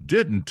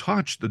didn't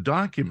touch the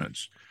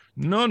documents.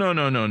 No.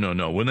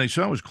 When they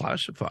saw it was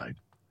classified,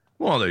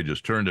 well, they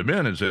just turned them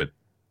in and said,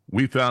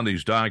 we found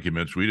these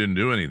documents. We didn't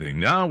do anything.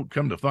 Now,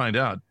 come to find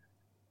out,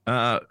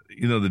 the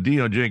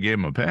DOJ gave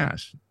them a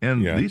pass.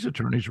 And these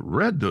attorneys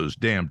read those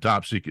damn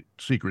top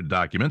secret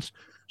documents.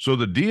 So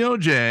the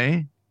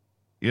DOJ,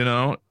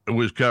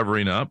 was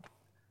covering up.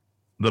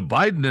 The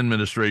Biden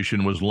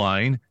administration was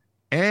lying.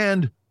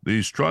 And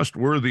these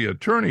trustworthy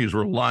attorneys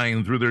were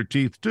lying through their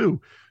teeth,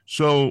 too.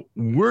 So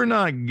we're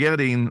not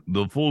getting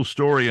the full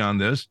story on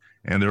this.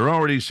 And they're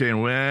already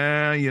saying,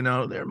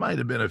 well, there might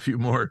have been a few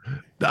more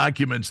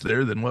documents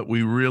there than what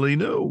we really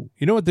knew.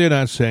 You know what they're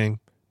not saying?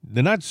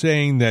 They're not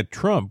saying that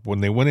Trump, when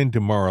they went into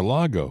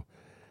Mar-a-Lago,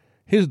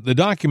 the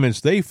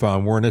documents they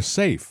found were in a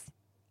safe.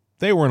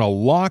 They were in a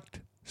locked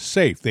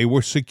safe. They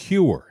were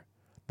secure.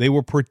 They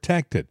were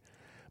protected.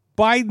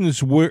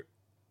 Biden's were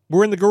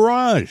in the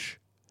garage.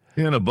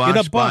 In a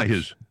box by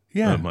his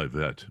Yeah. My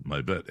vet,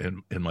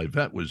 and my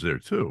vet was there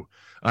too.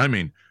 I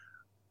mean,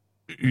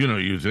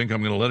 you think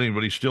I'm going to let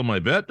anybody steal my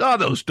vet? Oh,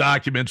 those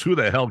documents, who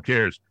the hell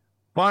cares?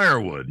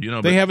 Firewood,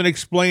 They haven't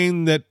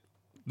explained that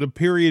the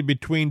period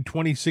between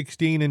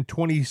 2016 and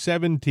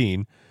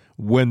 2017,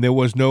 when there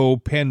was no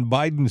Penn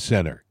Biden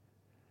Center,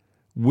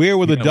 where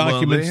were the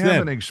documents they then?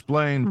 haven't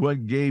explained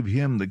what gave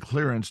him the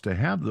clearance to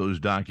have those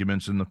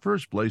documents in the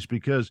first place,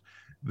 because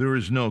there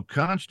is no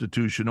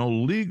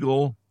constitutional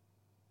legal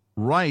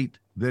right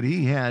that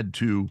he had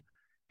to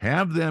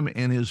have them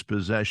in his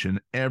possession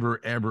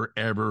ever,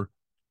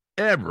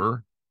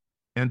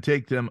 and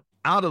take them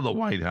out of the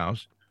White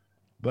House.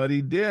 But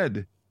he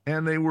did.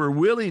 And they were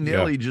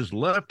willy-nilly just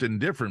left in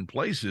different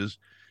places,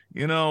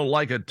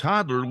 like a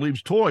toddler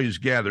leaves toys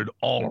gathered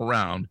all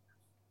around.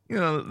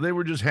 They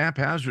were just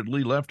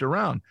haphazardly left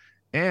around.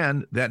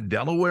 And that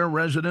Delaware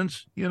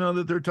residence,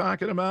 that they're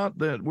talking about,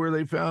 that where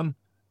they found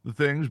the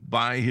things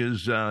by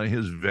his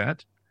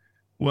vet.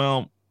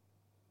 Well,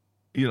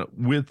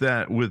 with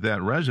that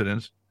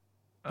residence,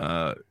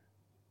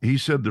 he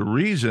said the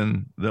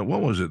reason that,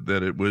 what was it,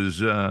 that it was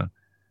there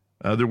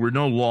were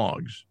no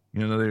logs.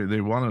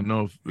 They want to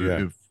know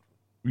if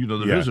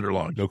visitor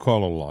logs. No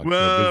caller logs.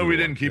 Well, we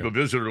didn't keep a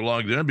visitor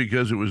log there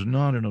because it was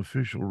not an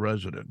official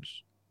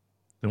residence.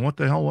 Then what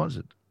the hell was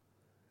it?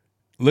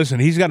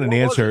 Listen, he's got an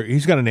answer.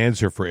 He's got an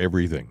answer for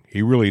everything.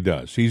 He really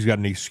does. He's got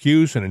an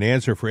excuse and an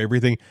answer for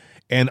everything.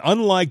 And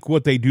unlike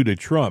what they do to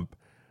Trump,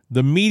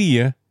 the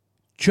media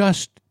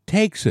just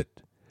takes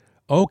it.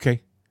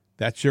 Okay,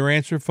 that's your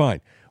answer. Fine.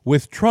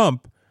 With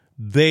Trump,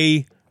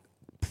 they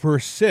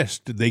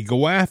persist. They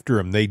go after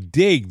him. They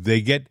dig.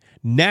 They get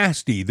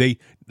nasty. They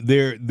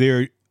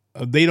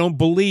don't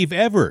believe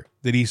ever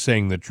that he's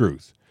saying the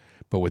truth.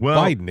 But with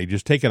Biden, they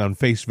just take it on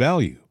face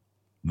value.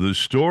 The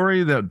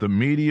story that the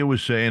media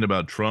was saying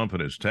about Trump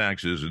and his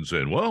taxes and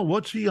saying, well,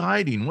 what's he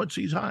hiding? What's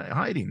he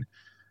hiding?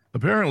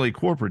 Apparently,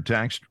 corporate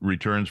tax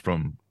returns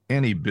from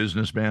any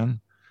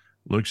businessman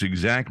looks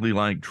exactly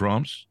like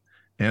Trump's,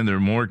 and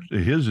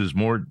his is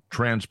more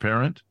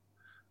transparent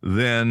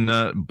than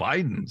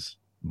Biden's.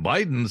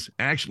 Biden's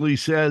actually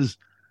says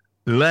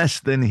less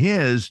than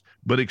his,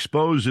 but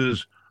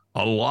exposes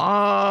a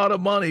lot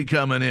of money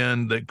coming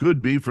in that could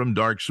be from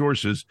dark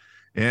sources.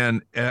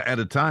 And at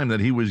a time that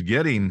he was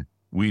getting,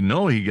 we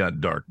know he got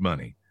dark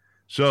money.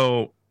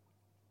 So,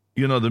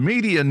 the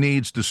media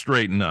needs to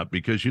straighten up,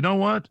 because you know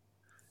what?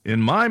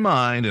 In my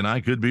mind, and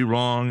I could be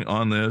wrong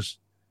on this,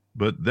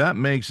 but that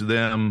makes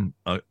them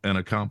an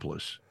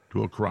accomplice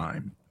to a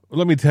crime.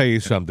 Let me tell you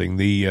something.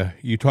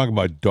 You talk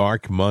about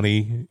dark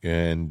money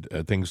and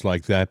things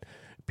like that.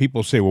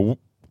 People say, well,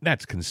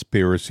 that's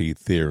conspiracy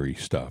theory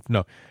stuff.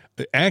 No,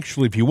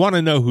 actually, if you want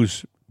to know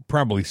who's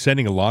probably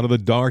sending a lot of the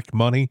dark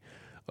money,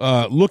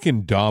 look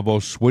in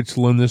Davos,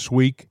 Switzerland this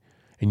week,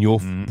 and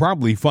you'll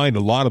probably find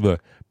a lot of the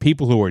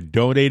people who are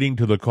donating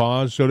to the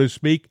cause, so to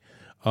speak.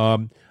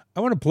 I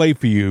want to play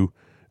for you.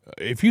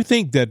 If you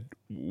think that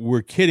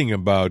we're kidding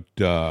about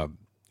a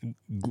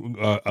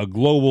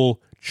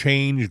global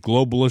change,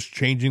 globalists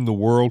changing the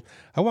world,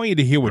 I want you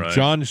to hear what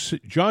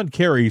John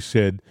Kerry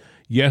said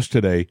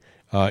yesterday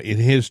in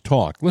his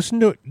talk.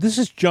 Listen to it. This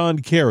is John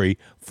Kerry,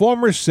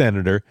 former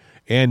senator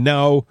and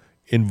now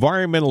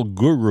environmental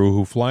guru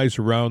who flies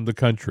around the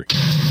country.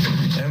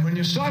 And when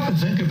you stop and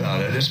think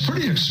about it, it's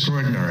pretty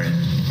extraordinary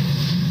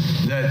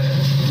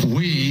that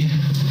we,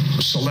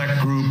 a select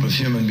group of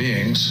human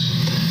beings,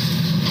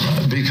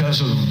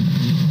 because of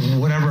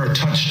whatever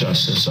touched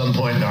us at some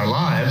point in our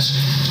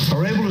lives,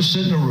 are able to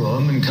sit in a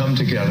room and come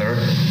together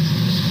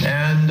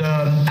and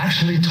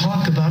actually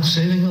talk about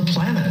saving the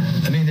planet.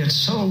 I mean, it's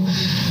so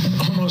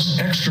almost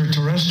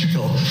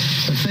extraterrestrial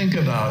to think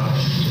about,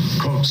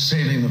 quote,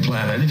 saving the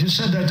planet. And if you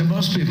said that to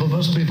most people,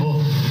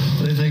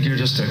 they think you're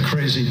just a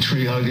crazy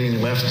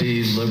tree-hugging,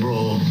 lefty,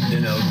 liberal,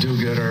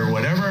 do-gooder,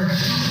 whatever,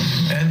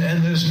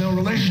 and there's no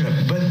relationship.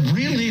 But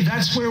really,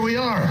 that's where we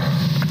are.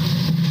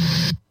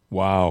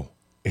 Wow.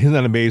 Isn't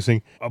that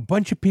amazing? A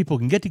bunch of people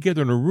can get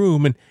together in a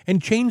room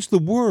and change the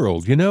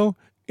world,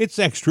 It's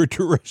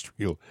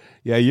extraterrestrial.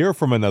 Yeah, you're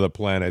from another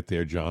planet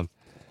there, John.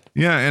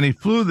 Yeah, and he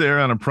flew there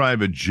on a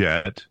private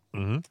jet,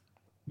 and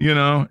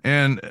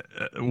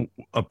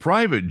a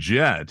private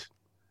jet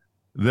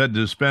that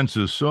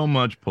dispenses so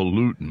much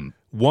pollutant.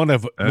 One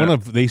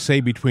of they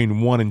say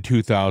between 1,000 and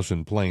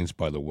 2,000 planes,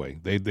 by the way.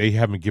 They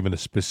haven't given a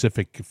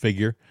specific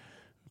figure.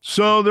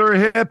 So they're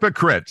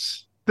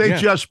hypocrites. They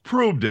just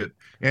proved it.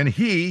 And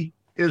he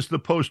is the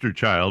poster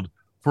child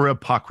for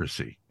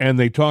hypocrisy. And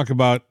they talk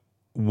about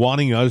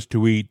wanting us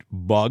to eat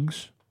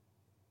bugs.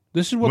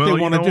 This is what they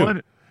want to do.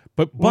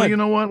 What? But you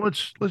know what?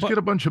 Let's get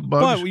a bunch of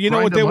bugs. But you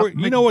know what they were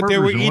eating.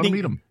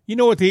 You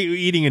know what they were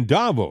eating in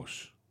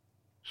Davos?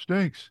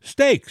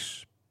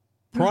 Steaks.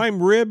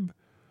 Prime rib,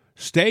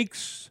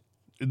 steaks,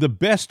 the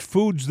best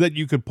foods that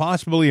you could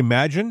possibly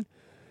imagine.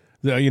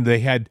 They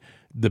had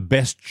the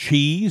best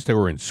cheese. They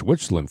were in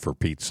Switzerland, for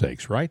Pete's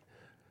sakes, right?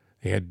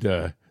 They had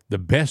the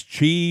best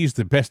cheese,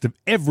 the best of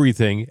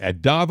everything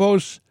at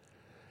Davos.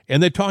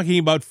 And they're talking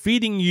about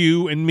feeding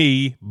you and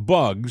me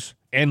bugs.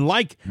 And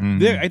I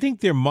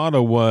think their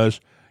motto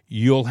was,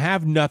 you'll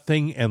have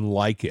nothing and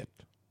like it.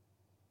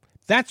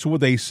 That's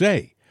what they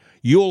say.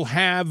 You'll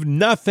have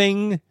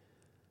nothing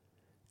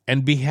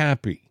and be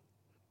happy.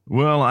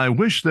 Well, I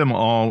wish them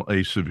all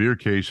a severe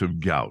case of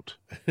gout.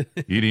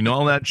 Eating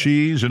all that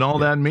cheese and all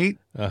that meat,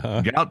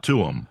 gout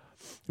to them.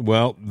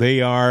 Well,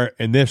 they are,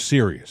 and they're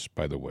serious,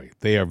 by the way.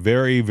 They are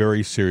very,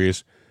 very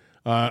serious.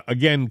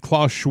 Again,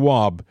 Klaus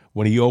Schwab,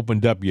 when he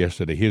opened up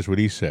yesterday, here's what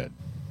he said.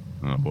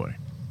 Oh, boy.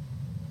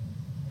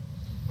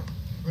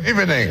 Good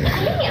evening,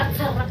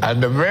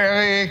 and a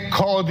very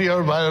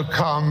cordial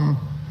welcome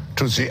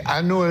to the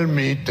annual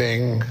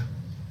meeting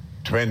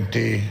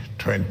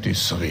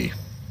 2023.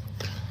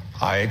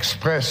 I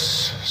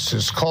express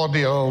this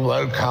cordial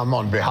welcome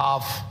on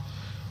behalf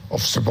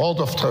of the Board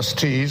of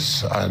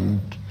Trustees and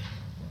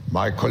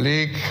my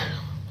colleague,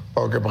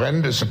 Borge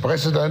Brend, is the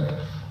President,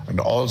 and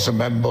all the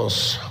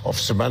members of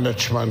the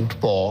Management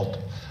Board,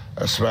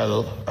 as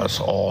well as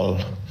all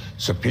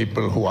the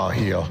people who are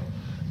here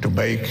to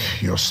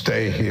make your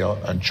stay here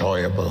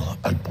enjoyable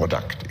and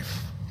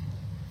productive.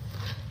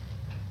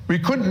 We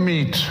couldn't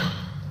meet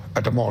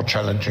at a more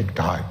challenging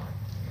time.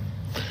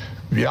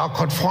 We are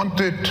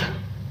confronted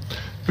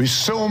with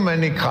so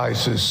many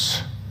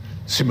crises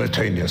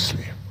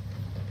simultaneously.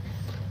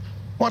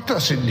 What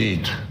does it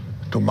need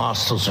to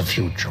master the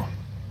future?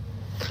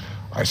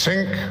 I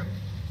think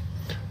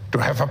to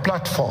have a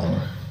platform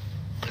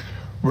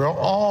where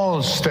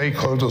all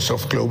stakeholders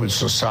of global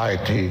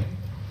society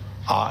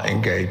are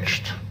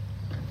engaged.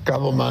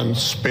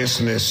 Governments,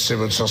 business,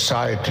 civil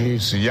society,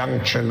 the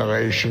young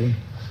generation,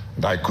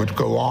 and I could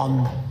go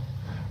on,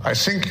 I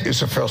think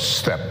is a first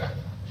step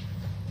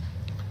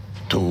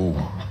to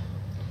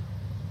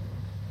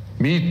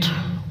meet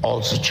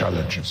all the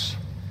challenges.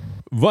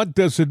 What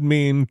does it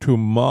mean to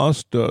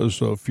master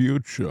the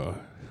future?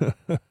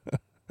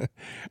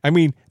 I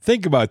mean,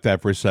 think about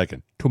that for a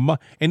second.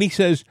 And he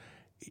says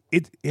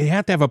it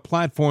had to have a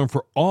platform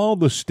for all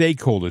the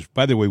stakeholders.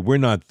 By the way, we're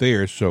not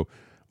there, so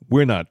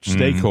we're not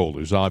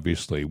stakeholders,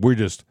 obviously. We're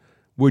just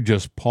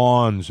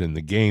pawns in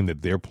the game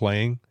that they're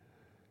playing.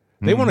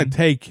 They want to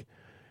take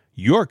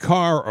your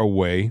car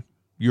away,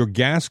 your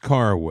gas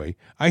car away.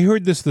 I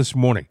heard this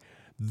morning.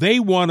 They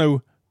want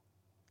to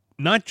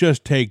not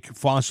just take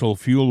fossil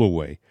fuel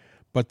away,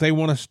 but they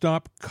want to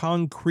stop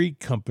concrete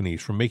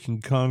companies from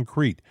making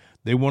concrete.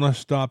 They want to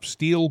stop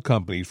steel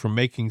companies from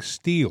making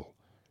steel.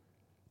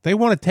 They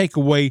want to take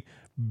away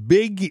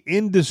big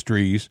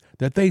industries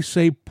that they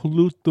say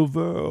pollute the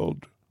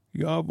world.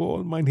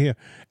 Jawohl, mein Herr.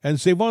 And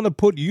they want to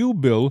put you,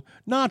 Bill,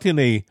 not in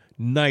a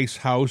nice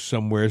house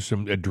somewhere,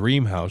 a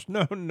dream house.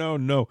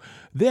 No.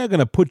 They're going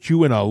to put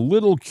you in a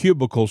little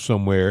cubicle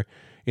somewhere,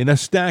 in a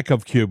stack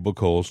of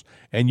cubicles,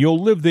 and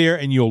you'll live there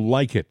and you'll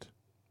like it.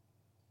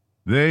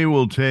 They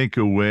will take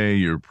away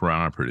your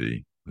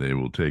property. They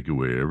will take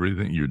away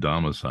everything, your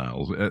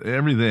domiciles,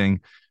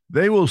 everything.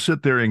 They will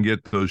sit there and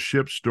get those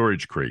ship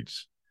storage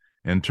crates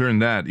and turn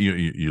that.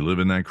 You live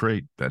in that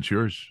crate. That's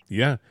yours.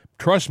 Yeah.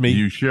 Trust me.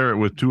 You share it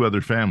with 2 other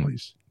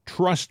families.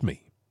 Trust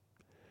me.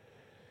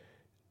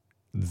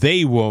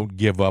 They won't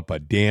give up a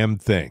damn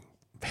thing.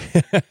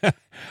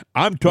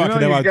 I'm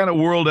talking about. You got a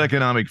World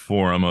Economic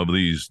Forum of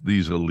these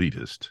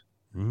elitists.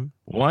 Mm-hmm.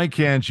 Why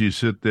can't you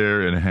sit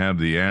there and have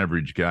the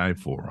average guy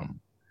forum?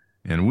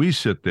 And we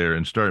sit there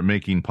and start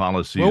making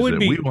policies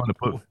we want to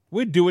put.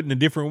 We'd do it in a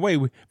different way.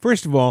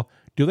 First of all,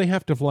 do they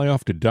have to fly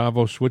off to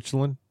Davos,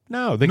 Switzerland?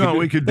 No,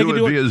 we could do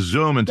it via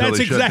Zoom until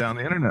they shut down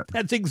the internet.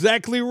 That's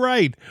exactly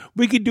right.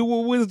 We could do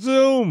it with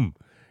Zoom,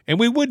 and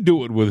we would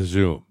do it with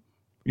Zoom.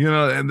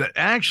 And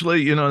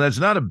actually, that's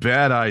not a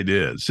bad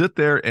idea. Sit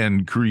there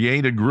and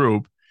create a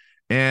group,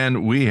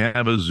 and we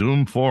have a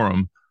Zoom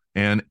forum,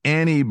 and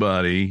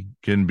anybody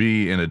can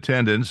be in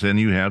attendance, and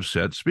you have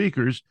set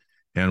speakers,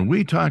 and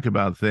we talk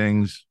about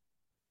things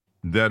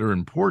that are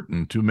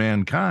important to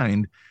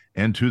mankind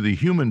and to the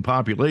human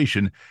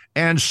population,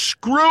 and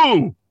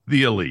screw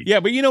the elite. Yeah,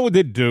 but you know what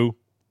they'd do?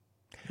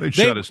 They'd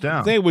shut us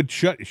down. They would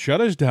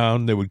shut us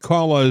down. They would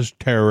call us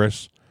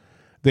terrorists.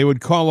 They would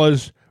call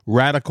us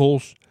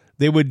radicals.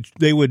 They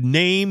would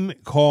name,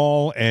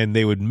 call, and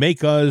they would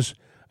make us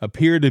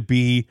appear to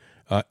be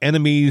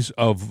enemies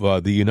of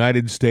the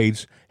United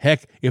States.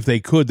 Heck, if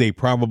they could, they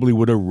probably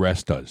would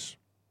arrest us.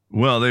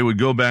 Well, they would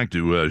go back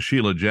to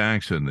Sheila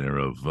Jackson there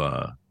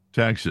of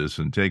Texas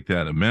and take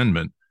that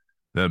amendment,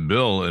 that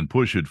bill, and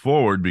push it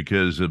forward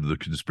because of the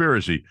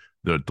conspiracy.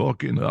 They're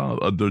talking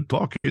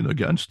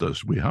against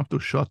us. We have to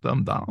shut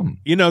them down.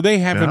 They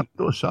haven't.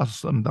 We have to shut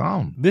them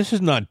down. This is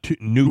not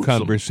new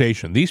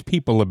conversation. These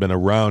people have been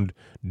around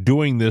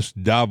doing this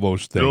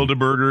Davos thing.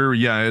 Bilderberger,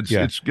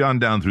 it's gone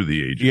down through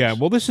the ages. Yeah,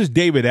 well, this is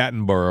David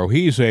Attenborough.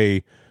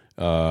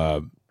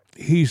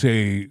 He's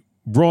a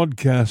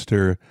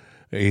broadcaster.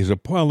 He's a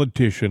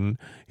politician.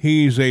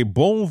 He's a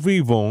bon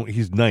vivant.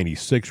 He's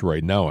 96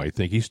 right now, I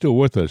think. He's still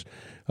with us.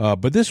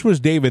 But this was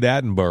David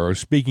Attenborough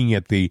speaking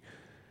at the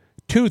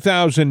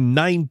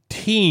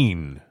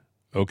 2019,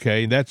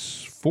 okay,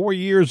 that's 4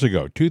 years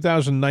ago,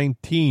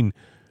 2019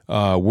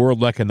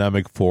 World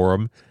Economic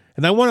Forum.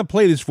 And I want to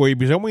play this for you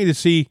because I want you to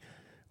see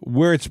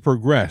where it's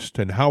progressed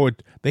and how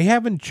they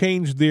haven't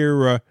changed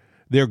their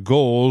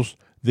goals,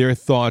 their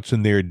thoughts,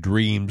 and their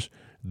dreams.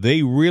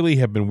 They really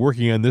have been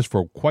working on this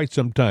for quite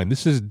some time.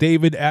 This is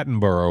David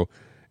Attenborough,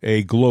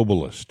 a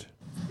globalist.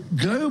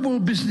 Global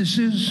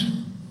businesses,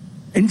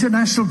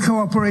 international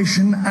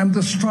cooperation, and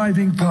the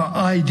striving for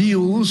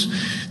ideals,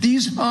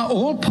 these are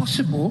all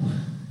possible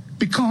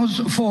because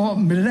for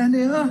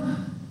millennia,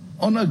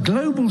 on a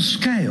global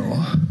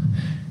scale,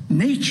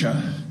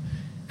 nature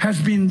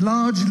has been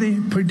largely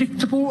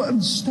predictable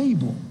and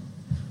stable.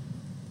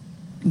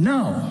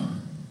 Now,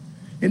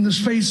 in the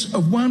space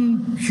of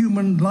one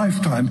human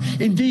lifetime,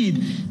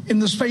 indeed, in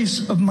the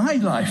space of my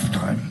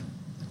lifetime,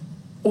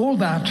 all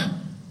that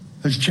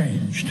has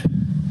changed.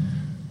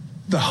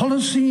 The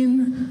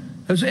Holocene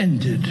has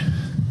ended.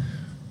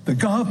 The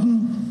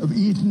Garden of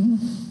Eden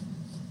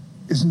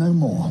is no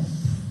more.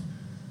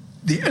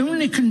 The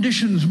only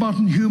conditions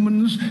modern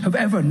humans have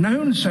ever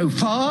known so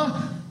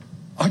far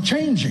are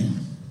changing,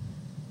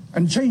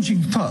 and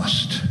changing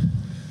fast.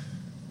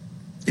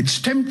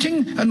 It's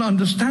tempting and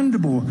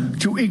understandable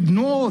to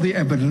ignore the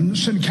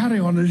evidence and carry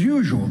on as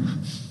usual,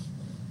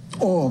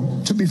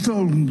 or to be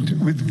filled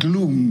with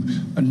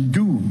gloom and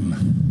doom.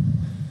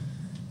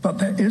 But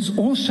there is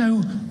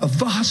also a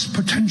vast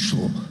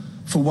potential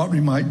for what we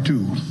might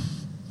do.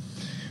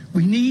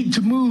 We need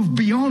to move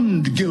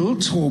beyond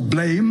guilt or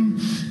blame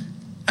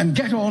and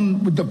get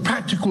on with the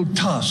practical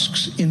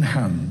tasks in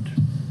hand.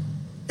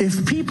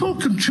 If people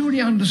can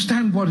truly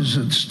understand what is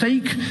at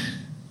stake,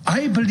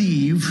 I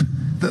believe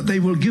that they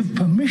will give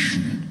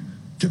permission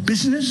to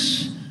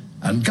business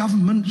and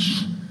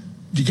governments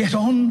to get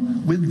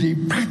on with the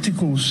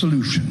practical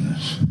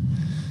solutions.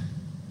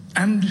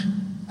 And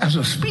as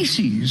a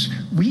species,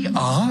 we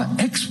are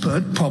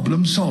expert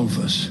problem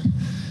solvers.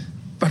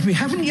 But we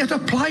haven't yet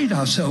applied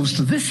ourselves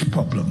to this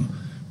problem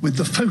with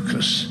the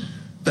focus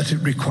that it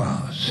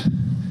requires.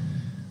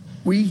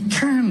 We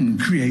can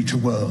create a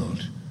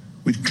world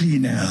with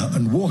clean air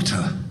and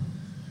water,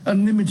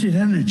 unlimited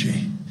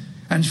energy,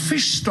 and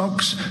fish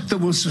stocks that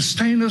will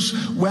sustain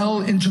us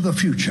well into the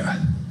future.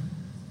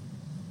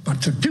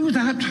 But to do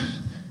that,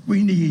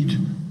 we need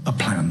a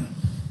plan.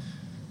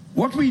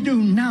 What we do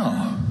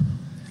now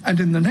and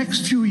in the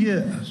next few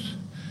years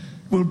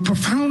will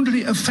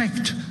profoundly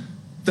affect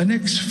the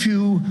next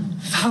few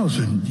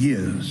thousand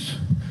years.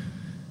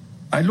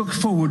 I look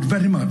forward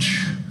very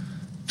much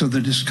to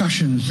the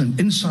discussions and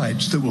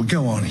insights that will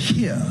go on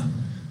here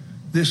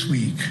this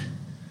week,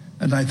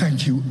 and I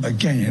thank you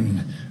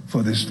again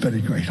for this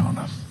very great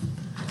honor.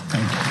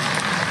 Thank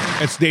you.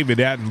 That's David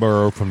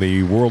Attenborough from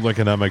the World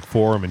Economic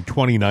Forum in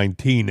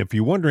 2019. If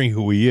you're wondering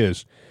who he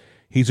is,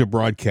 he's a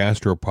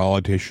broadcaster, a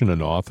politician,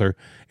 an author,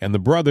 and the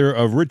brother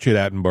of Richard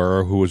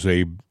Attenborough, who was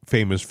a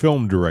famous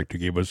film director,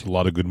 gave us a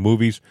lot of good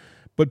movies,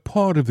 but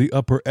part of the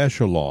upper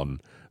echelon,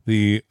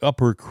 the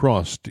upper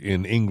crust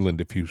in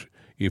England,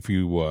 if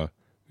you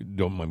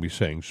don't mind me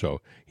saying so.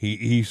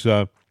 He's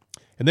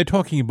and they're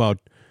talking about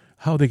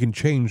how they can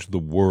change the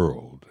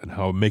world and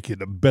how make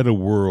it a better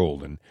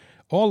world and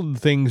all of the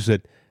things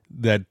that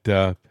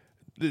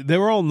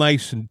they're all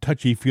nice and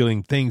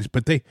touchy-feeling things,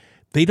 but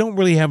they don't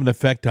really have an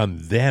effect on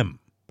them.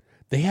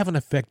 They have an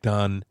effect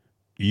on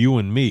you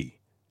and me,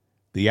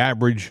 the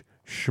average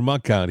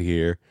schmuck out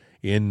here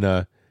in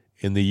the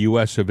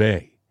U.S. of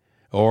A.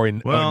 Or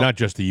in not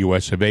just the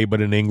U.S. of A.,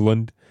 but in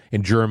England,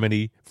 in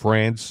Germany,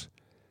 France.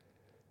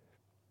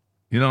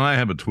 You know, I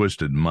have a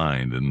twisted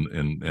mind,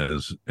 and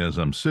as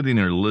I'm sitting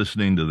there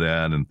listening to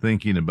that and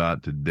thinking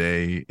about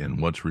today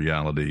and what's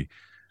reality,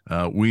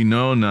 we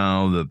know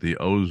now that the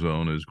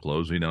ozone is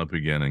closing up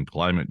again and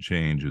climate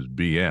change is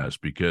BS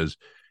because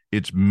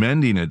it's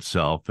mending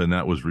itself, and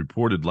that was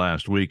reported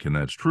last week, and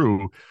that's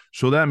true.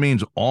 So that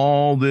means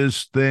all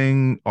these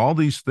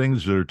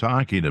things they're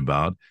talking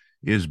about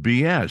is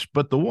BS.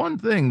 But the one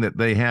thing that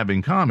they have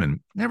in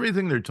common,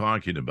 everything they're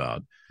talking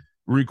about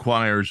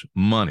requires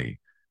money.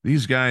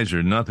 These guys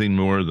are nothing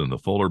more than the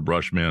Fuller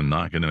brush man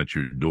knocking at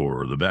your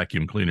door, or the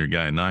vacuum cleaner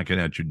guy knocking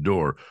at your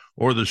door,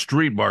 or the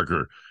street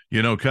barker,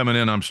 coming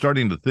in. I'm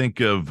starting to think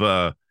of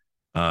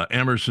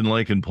Emerson,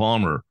 Lake and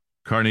Palmer,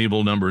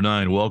 Carnival number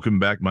 9. Welcome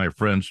back, my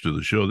friends, to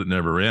the show that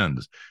never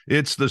ends.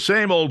 It's the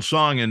same old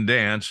song and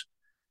dance,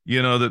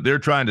 that they're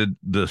trying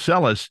to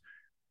sell us.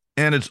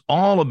 And it's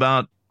all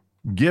about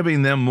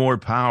giving them more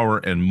power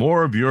and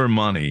more of your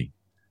money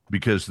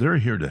because they're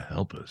here to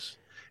help us.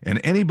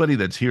 And anybody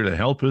that's here to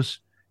help us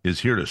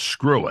is here to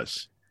screw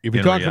us. If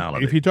you talk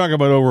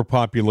about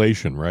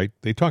overpopulation, right?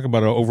 They talk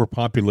about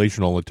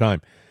overpopulation all the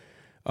time.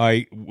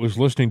 I was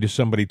listening to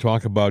somebody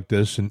talk about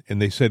this, and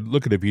they said,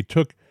 look, if you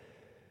took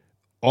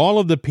all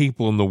of the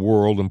people in the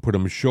world and put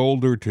them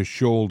shoulder to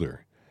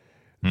shoulder,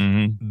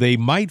 they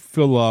might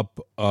fill up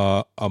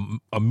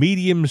a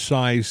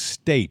medium-sized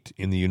state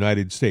in the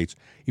United States.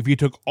 If you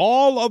took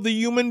all of the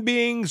human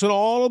beings in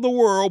all of the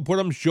world, put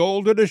them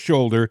shoulder to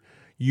shoulder,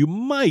 you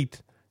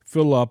might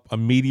fill up a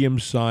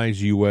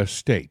medium-sized U.S.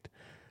 state.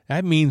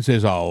 That means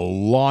there's a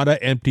lot of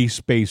empty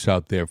space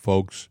out there,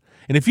 folks.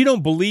 And if you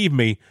don't believe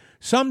me,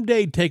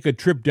 someday take a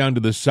trip down to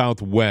the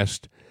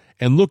Southwest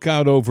and look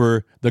out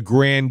over the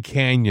Grand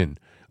Canyon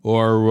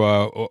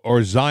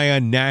or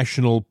Zion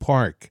National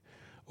Park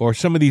or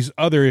some of these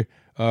other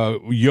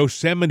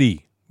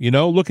Yosemite.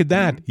 Look at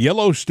that.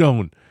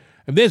 Yellowstone.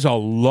 And there's a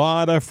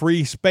lot of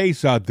free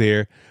space out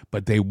there,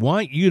 but they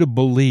want you to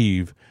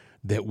believe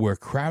that we're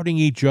crowding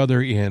each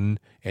other in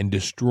and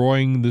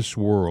destroying this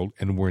world,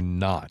 and we're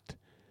not.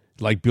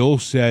 Like Bill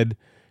said,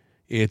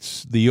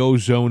 it's the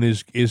ozone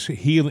is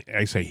healing.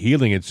 I say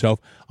healing itself.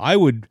 I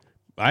would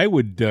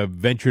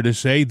venture to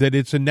say that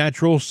it's a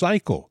natural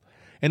cycle,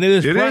 and it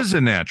is a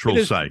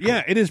natural cycle.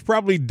 Yeah, it has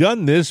probably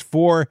done this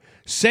for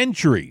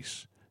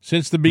centuries,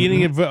 since the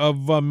beginning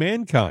of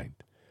mankind,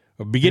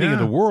 or beginning of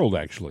the world,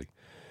 actually.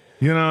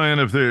 And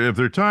if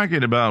they're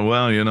talking about,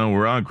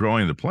 we're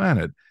outgrowing the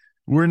planet,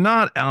 we're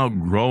not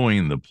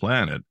outgrowing the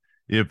planet.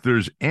 If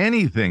there's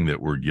anything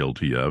that we're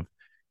guilty of,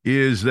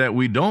 is that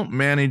we don't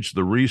manage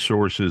the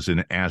resources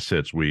and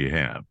assets we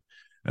have.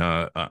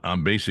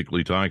 I'm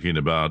basically talking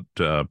about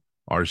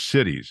our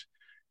cities.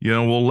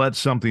 We'll let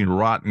something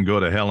rot and go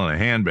to hell in a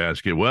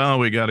handbasket. Well,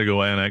 we got to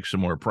go annex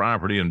some more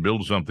property and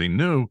build something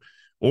new.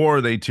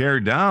 Or they tear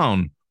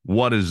down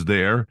what is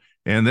there,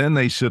 and then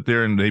they sit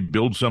there and they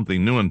build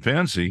something new and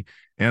fancy.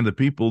 And the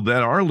people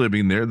that are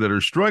living there that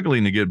are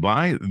struggling to get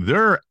by,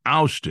 they're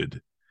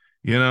ousted.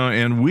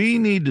 And we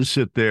need to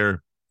sit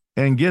there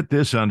and get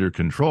this under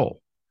control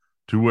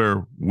to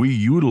where we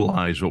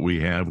utilize what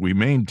we have, we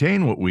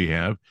maintain what we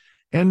have,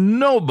 and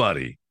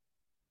nobody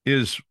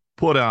is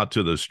put out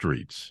to the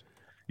streets.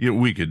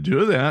 We could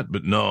do that,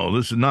 but no,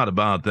 this is not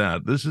about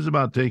that. This is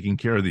about taking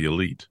care of the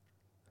elite.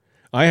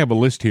 I have a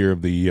list here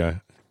of the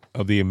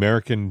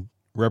American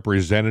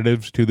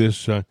representatives to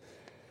this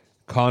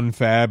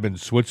confab in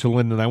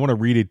Switzerland, and I want to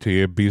read it to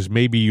you because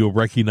maybe you'll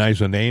recognize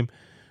the name.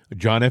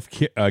 John F.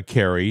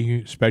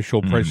 Kerry,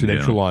 Special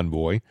Presidential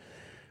Envoy.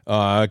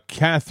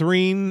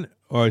 Catherine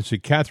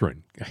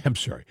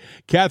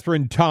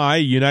Tai,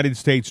 United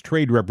States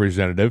Trade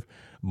Representative.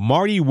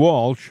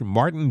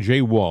 Martin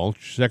J.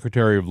 Walsh,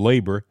 Secretary of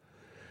Labor.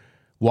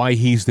 Why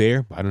he's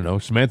there, I don't know.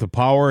 Samantha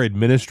Power,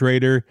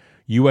 Administrator,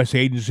 U.S.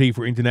 Agency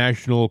for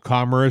International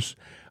Commerce.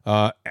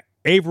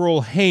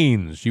 Avril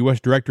Haines, U.S.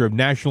 Director of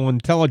National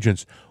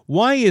Intelligence.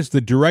 Why is the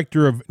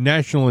Director of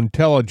National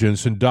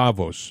Intelligence in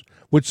Davos?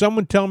 Would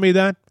someone tell me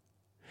that?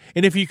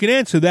 And if you can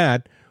answer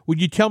that, would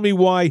you tell me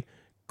why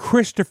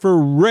Christopher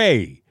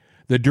Wray,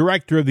 the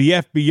Director of the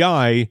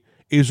FBI,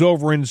 is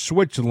over in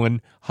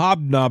Switzerland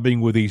hobnobbing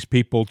with these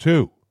people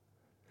too?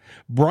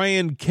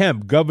 Brian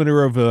Kemp,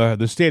 Governor of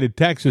the state of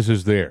Texas,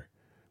 is there,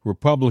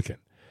 Republican.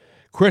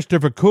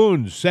 Christopher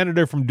Coons,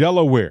 Senator from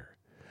Delaware.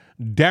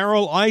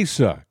 Darrell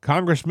Issa,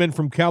 Congressman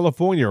from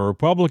California,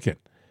 Republican.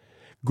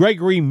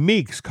 Gregory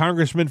Meeks,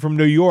 Congressman from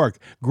New York.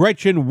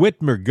 Gretchen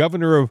Whitmer,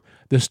 Governor of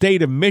the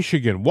state of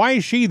Michigan. Why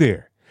is she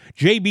there?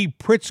 J.B.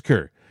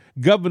 Pritzker,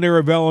 Governor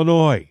of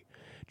Illinois.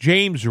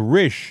 James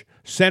Risch,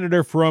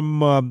 Senator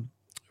from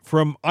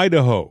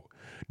Idaho.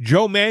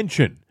 Joe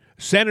Manchin,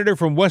 Senator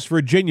from West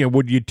Virginia.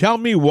 Would you tell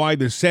me why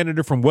the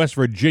Senator from West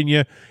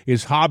Virginia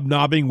is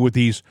hobnobbing with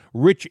these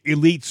rich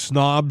elite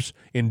snobs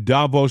in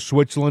Davos,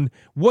 Switzerland?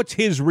 What's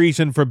his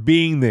reason for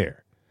being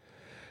there?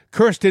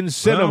 Kirsten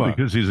Sinema. Well,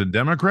 because he's a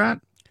Democrat?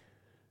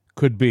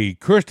 Could be.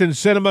 Kirsten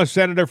Sinema,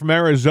 Senator from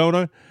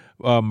Arizona.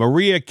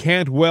 Maria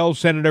Cantwell,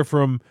 Senator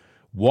from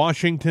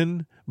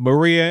Washington.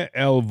 Maria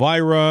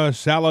Elvira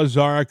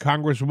Salazar,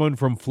 Congresswoman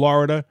from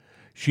Florida.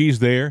 She's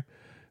there.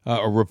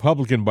 A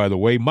Republican, by the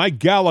way. Mike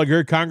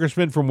Gallagher,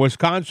 Congressman from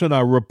Wisconsin,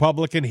 a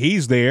Republican.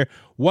 He's there.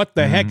 What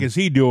the heck is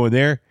he doing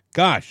there?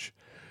 Gosh.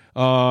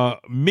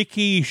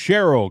 Mickey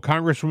Sherrill,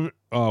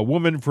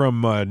 Congresswoman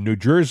from New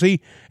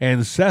Jersey,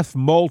 and Seth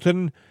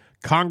Moulton,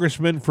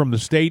 Congressman from the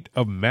state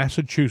of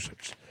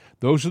Massachusetts.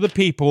 Those are the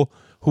people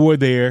who are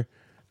there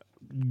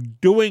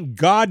doing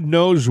God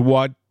knows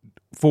what,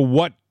 for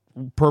what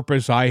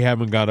purpose, I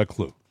haven't got a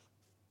clue.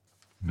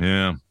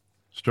 Yeah.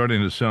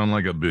 Starting to sound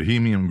like a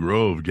Bohemian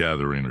Grove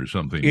gathering or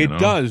something. It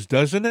does,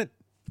 doesn't it?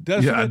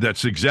 Doesn't it?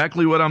 That's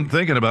exactly what I'm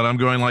thinking about. I'm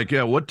going like,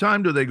 what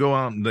time do they go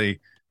out and they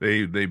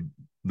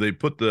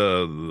put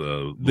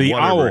the whatever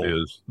owl. It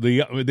is.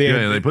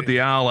 They put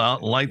the owl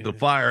out, light the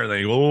fire.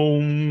 They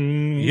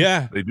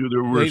they do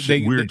their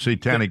weird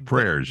satanic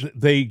prayers.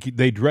 They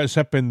dress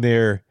up in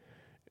their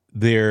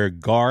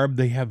garb.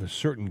 They have a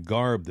certain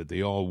garb that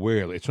they all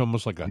wear. It's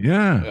almost like a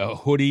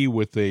hoodie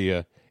with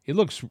a. It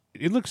looks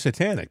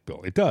satanic,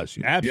 Bill. It does.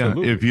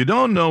 Absolutely. Yeah, if you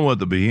don't know what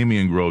the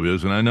Bohemian Grove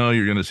is, and I know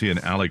you're going to see an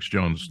Alex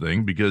Jones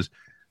thing because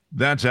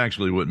that's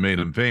actually what made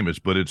him famous,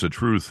 but it's a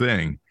true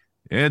thing.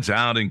 It's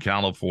out in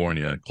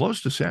California,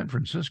 close to San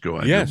Francisco,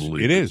 I do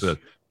believe. It is.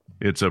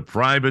 It's a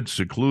private,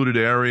 secluded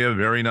area,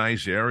 very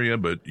nice area,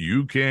 but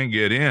you can't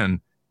get in.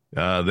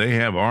 They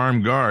have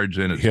armed guards,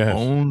 and it's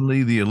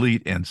only the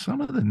elite. And some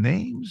of the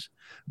names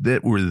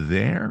that were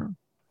there,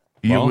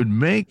 you would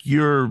make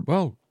your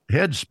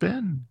head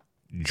spin.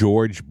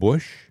 George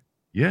Bush,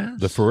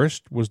 the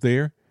first, was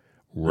there.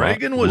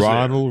 Reagan was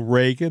Ronald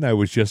Reagan. I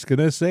was just going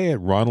to say it.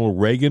 Ronald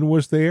Reagan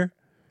was there.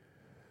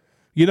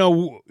 You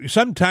know,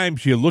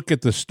 sometimes you look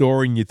at the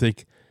story and you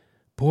think,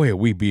 boy, are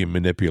we being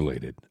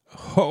manipulated?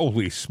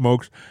 Holy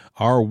smokes,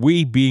 are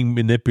we being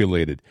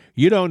manipulated?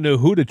 You don't know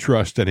who to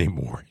trust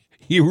anymore.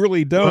 You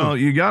really don't. Well,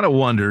 you got to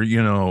wonder,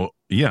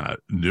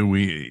 do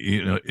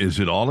we, is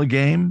it all a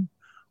game?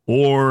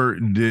 Or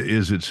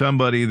is it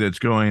somebody that's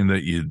going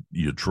that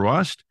you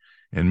trust?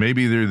 And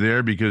maybe they're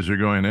there because they're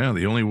going,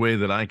 the only way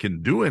that I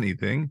can do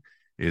anything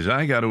is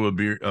I got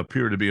to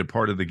appear to be a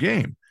part of the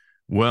game.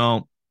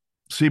 Well,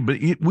 see, but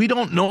we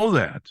don't know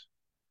that.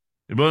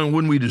 But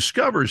when we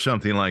discover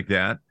something like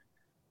that,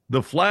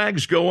 the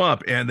flags go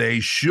up, and they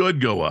should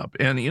go up.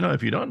 And,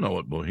 if you don't know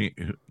what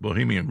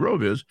Bohemian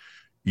Grove is,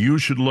 you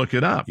should look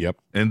it up. Yep.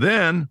 And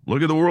then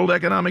look at the World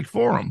Economic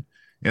Forum.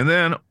 And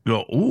then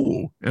go,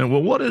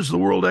 what is the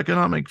World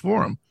Economic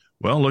Forum?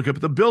 Well, look up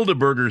the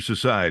Bilderberger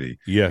Society.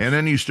 Yes. And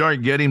then you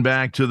start getting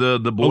back to the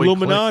boy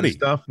Illuminati and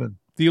stuff. And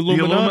the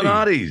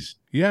Illuminatis.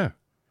 Yeah.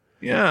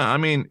 Yeah. I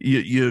mean,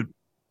 it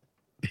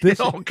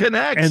all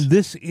connects. And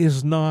this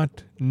is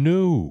not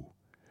new.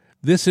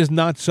 This is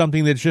not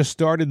something that's just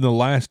started in the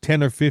last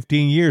 10 or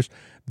 15 years.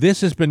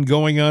 This has been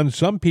going on.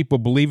 Some people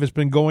believe it's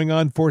been going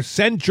on for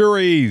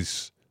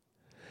centuries.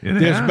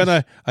 There's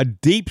been a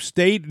deep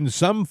state in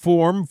some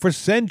form for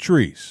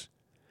centuries.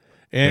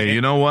 And hey,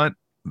 you know what?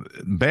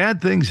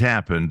 Bad things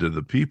happen to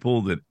the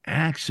people that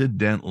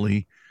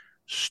accidentally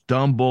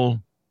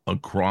stumble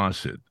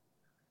across it.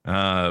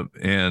 There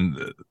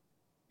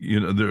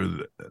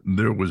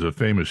was a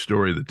famous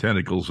story, the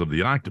tentacles of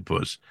the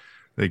octopus.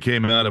 They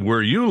came out of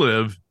where you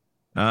live,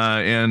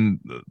 and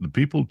the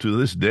people to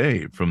this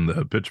day from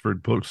the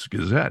Pittsburgh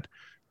Post-Gazette,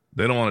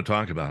 they don't want to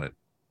talk about it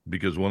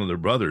because one of their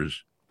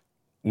brothers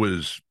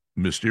was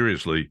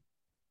mysteriously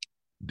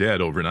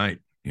dead overnight,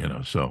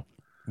 so.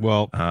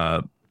 Well,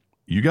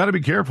 you got to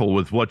be careful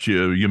with what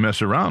you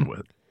mess around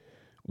with.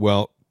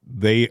 Well,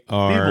 they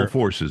are evil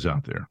forces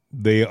out there.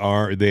 They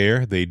are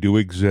there. They do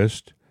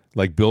exist.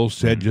 Like Bill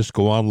said, just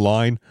go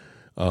online,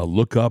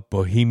 look up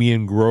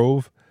Bohemian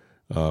Grove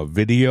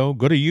video.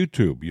 Go to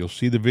YouTube. You'll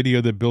see the video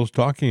that Bill's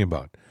talking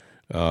about.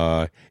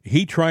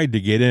 He tried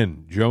to get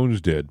in. Jones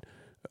did.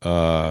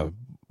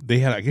 They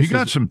had. I guess he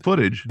got some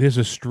footage. There's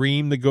a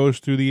stream that goes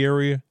through the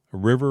area, a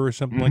river or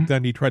something like that.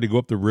 And he tried to go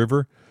up the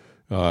river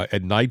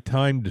at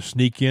nighttime to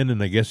sneak in,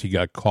 and I guess he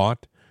got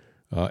caught.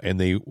 And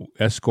they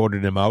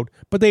escorted him out.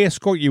 But they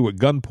escort you at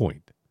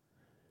gunpoint.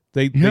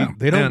 They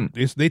don't.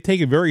 They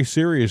take it very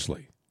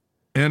seriously.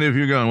 And if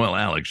you're going, well,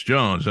 Alex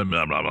Jones, blah,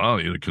 blah, blah,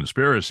 the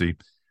conspiracy.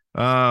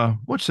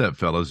 What's that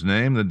fella's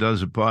name that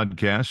does a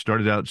podcast?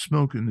 Started out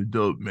smoking the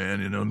dope, man,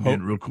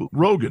 being real cool.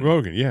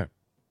 Rogan, yeah.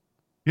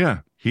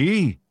 Yeah,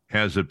 he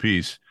has a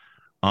piece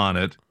on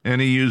it,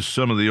 and he used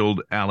some of the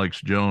old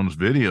Alex Jones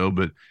video,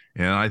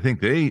 and I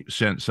think they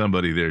sent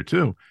somebody there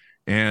too.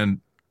 And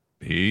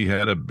he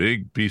had a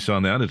big piece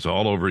on that. It's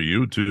all over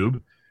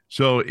YouTube.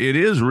 So it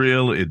is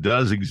real. It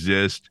does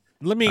exist.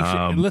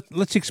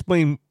 Let's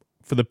explain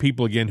for the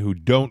people again who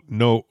don't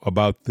know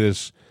about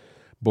this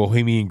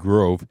Bohemian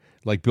Grove.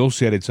 Like Bill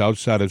said, it's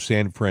outside of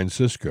San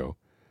Francisco,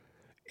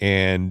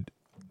 and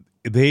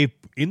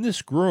in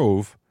this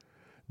grove,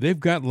 they've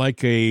got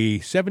like a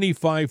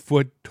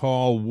 75-foot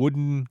tall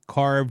wooden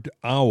carved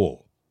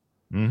owl,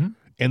 and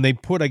they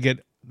put I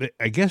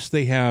guess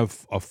they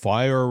have a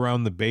fire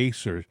around the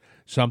base or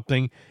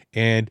something,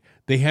 and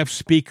they have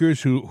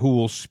speakers who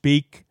will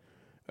speak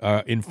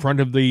in front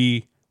of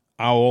the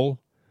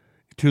owl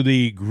to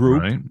the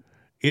group. Right.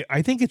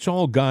 I think it's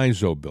all guys,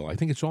 though, Bill. I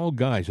think it's all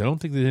guys. I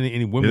don't think there's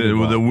any women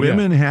involved. The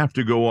women have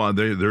to go on.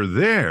 They're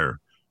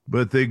there,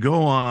 but they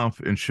go off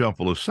and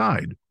shuffle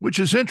aside, which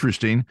is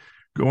interesting,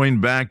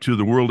 going back to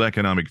the World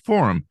Economic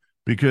Forum,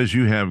 because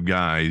you have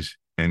guys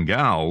and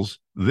gals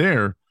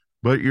there,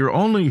 but you're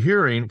only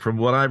hearing from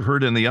what I've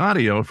heard in the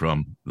audio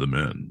from the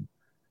men.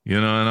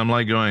 And I'm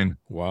like going,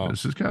 wow,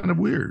 this is kind of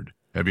weird.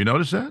 Have you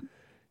noticed that?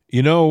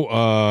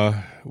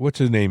 What's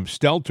his name?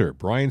 Stelter,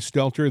 Brian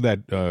Stelter,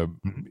 that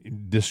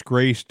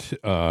disgraced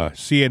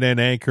CNN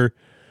anchor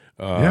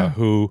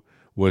who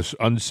was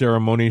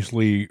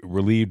unceremoniously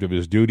relieved of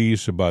his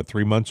duties about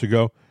 3 months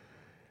ago.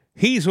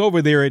 He's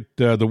over there at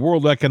the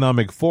World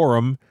Economic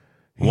Forum.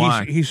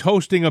 Why? He's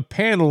hosting a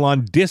panel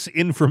on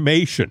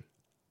disinformation.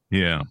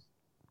 Yeah.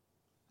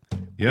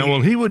 Yeah,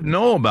 well, he would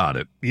know about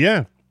it.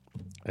 Yeah,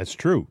 that's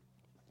true.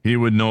 He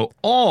would know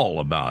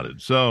all about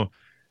it. So,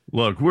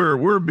 look,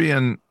 we're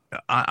being...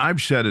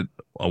 I've said it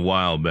a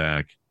while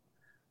back.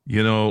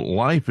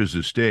 Life is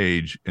a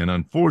stage, and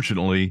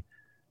unfortunately,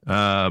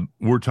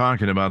 we're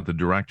talking about the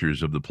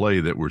directors of the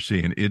play that we're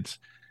seeing. It's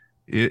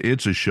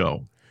a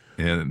show,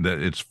 and that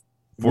it's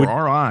for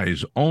our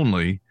eyes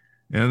only,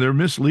 and they're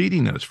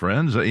misleading us,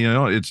 friends.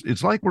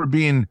 It's like we're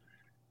being,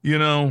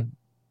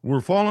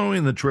 we're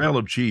following the trail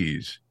of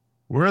cheese.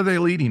 Where are they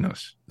leading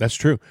us? That's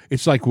true.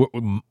 It's like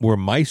we're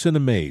mice in a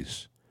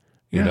maze.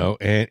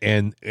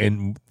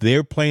 And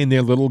they're playing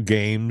their little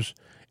games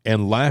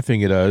and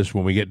laughing at us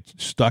when we get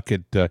stuck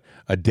at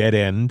a dead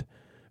end.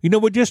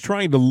 We're just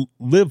trying to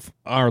live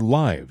our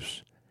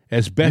lives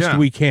as best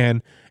we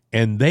can,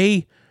 and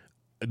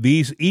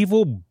these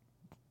evil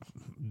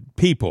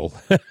people,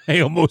 I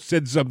almost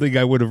said something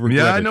I would have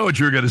regretted. Yeah, I know what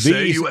you're going to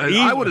say.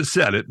 I would have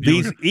said it.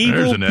 These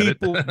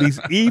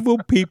evil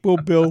people,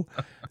 Bill,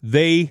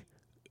 they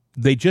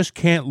just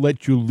can't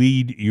let you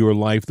lead your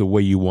life the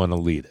way you want to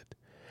lead it.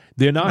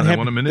 They're not they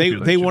want to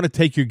manipulate they you. want to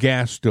take your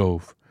gas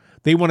stove.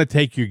 They want to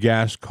take your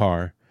gas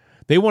car.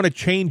 They want to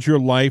change your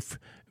life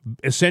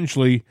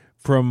essentially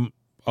from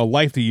a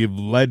life that you've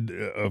led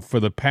for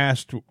the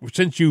past,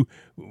 since you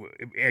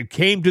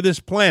came to this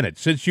planet,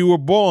 since you were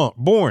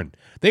born.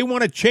 They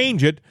want to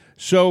change it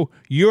so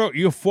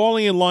you're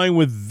falling in line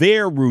with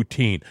their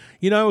routine.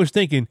 I was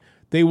thinking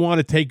they want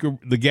to take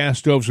the gas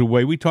stoves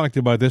away. We talked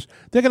about this.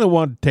 They're going to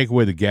want to take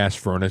away the gas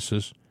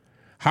furnaces.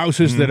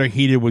 Houses that are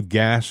heated with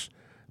gas,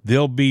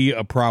 they'll be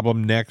a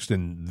problem next,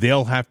 and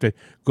they'll have to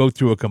go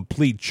through a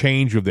complete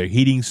change of their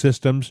heating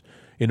systems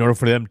in order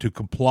for them to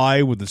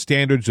comply with the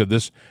standards of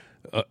this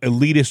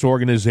elitist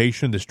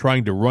organization that's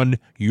trying to run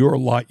your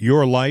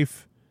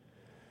life.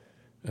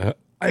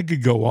 I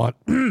could go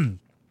on.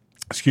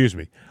 Excuse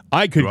me.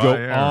 I could go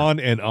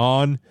on and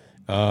on.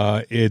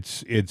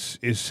 It's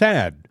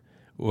sad.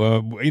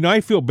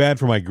 I feel bad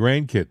for my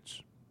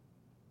grandkids.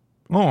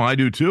 Oh, I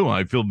do too.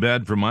 I feel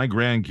bad for my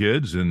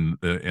grandkids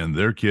and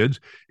their kids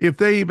if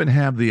they even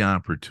have the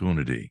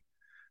opportunity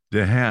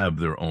to have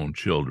their own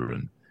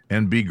children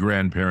and be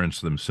grandparents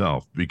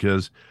themselves,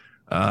 because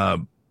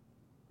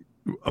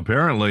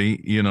apparently,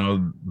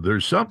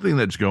 there's something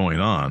that's going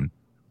on.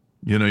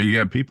 You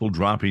got people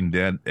dropping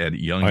dead at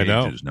young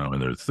ages now in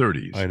their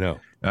 30s. I know.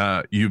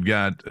 You've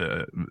got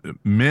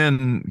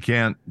men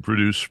can't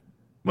produce,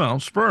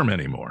 sperm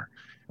anymore.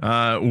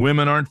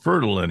 Women aren't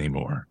fertile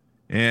anymore.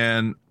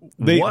 And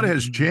what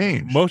has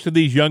changed? Most of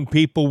these young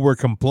people were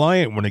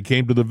compliant when it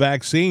came to the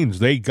vaccines.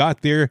 They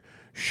got their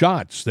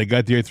shots. They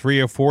got their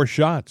 3 or 4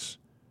 shots.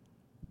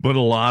 But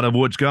a lot of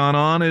what's gone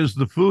on is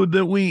the food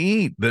that we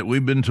eat, that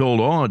we've been told,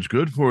 oh, it's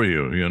good for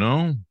you,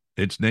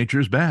 it's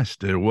nature's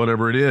best, or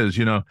whatever it is,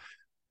 And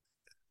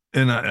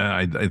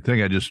I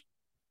think I just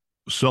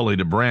sullied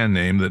a brand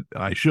name that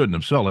I shouldn't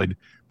have sullied,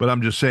 but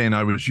I'm just saying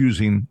I was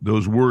using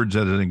those words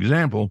as an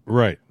example.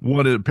 Right.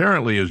 What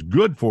apparently is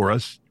good for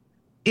us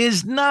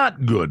is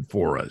not good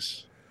for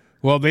us.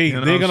 Well, they're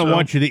going to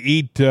want you to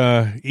eat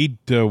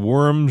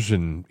worms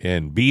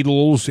and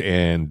beetles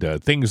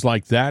and things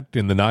like that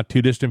in the not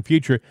too distant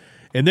future,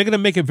 and they're going to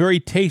make it very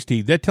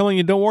tasty. They're telling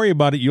you, don't worry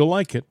about it, you'll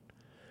like it.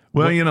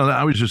 Well,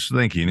 I was just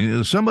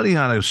thinking somebody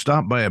ought to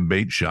stop by a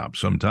bait shop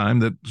sometime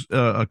that's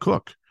a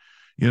cook,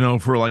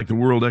 for like the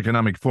World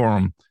Economic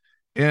Forum,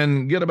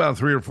 and get about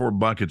 3 or 4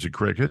 buckets of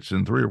crickets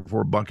and 3 or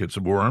 4 buckets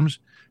of worms,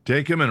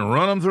 take them and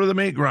run them through the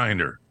meat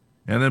grinder,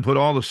 and then put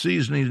all the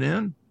seasoning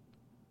in.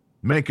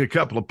 Make a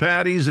couple of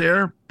patties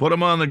there, put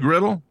them on the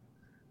griddle,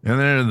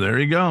 and there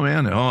you go,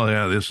 man. Oh,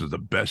 yeah, this is the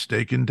best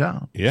steak in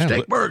town. Yeah,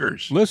 steak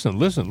burgers. Listen,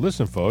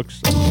 folks.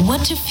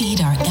 What to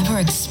feed our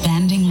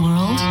ever-expanding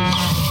world?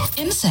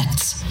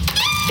 Insects.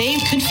 They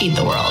could feed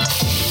the world.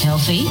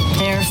 Healthy.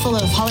 They're full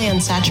of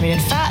polyunsaturated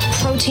fat,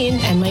 protein,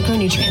 and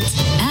micronutrients.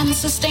 And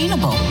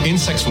sustainable.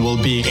 Insects will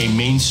be a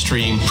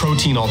mainstream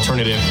protein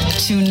alternative.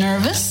 Too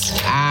nervous?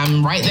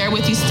 I'm right there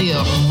with you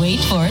still. Wait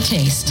for a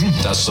taste.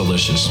 That's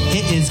delicious.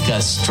 It is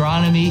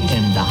gastronomy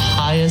in the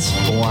highest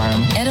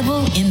form.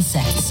 Edible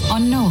insects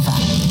on Nova.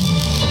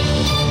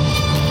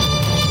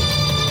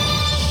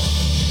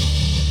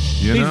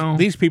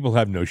 These people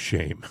have no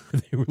shame.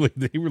 They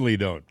really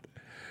don't.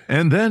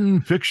 And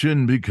then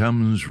fiction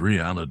becomes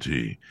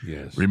reality.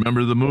 Yes.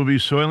 Remember the movie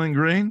Soylent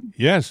Green?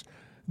 Yes.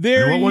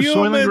 They're what was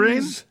Soylent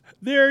Green?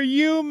 They're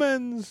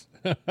humans.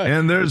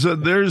 And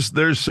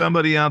there's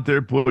somebody out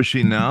there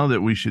pushing now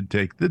that we should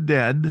take the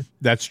dead.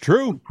 That's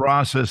true.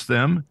 Process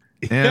them,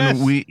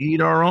 and we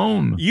eat our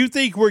own. You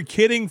think we're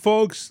kidding,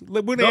 folks?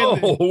 No,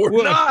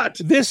 we're not.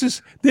 This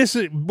is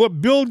what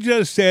Bill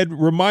just said.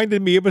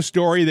 Reminded me of a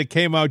story that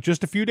came out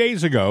just a few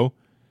days ago.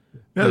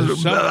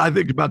 I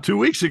think about 2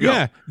 weeks ago.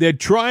 Yeah, they're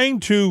trying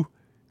to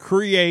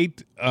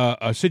create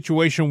a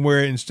situation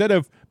where instead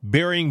of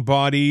burying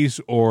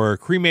bodies or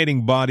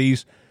cremating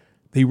bodies,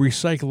 they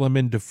recycle them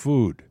into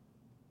food.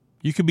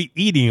 You could be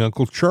eating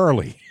Uncle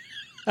Charlie.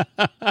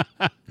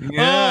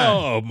 Yeah.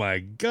 Oh, my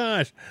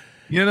gosh.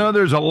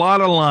 There's a lot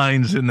of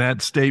lines in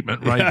that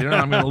statement right there.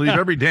 I'm going to leave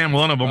every damn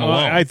one of them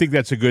alone. I think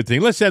that's a good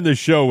thing. Let's end the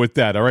show with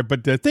that, all right?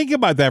 But think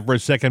about that for a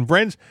second,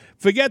 friends.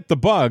 Forget the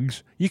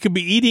bugs. You could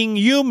be eating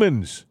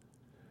humans.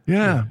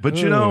 Yeah, but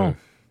hey,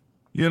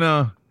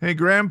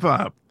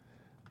 Grandpa,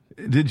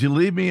 did you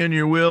leave me in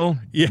your will?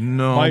 Yeah,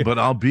 no, but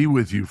I'll be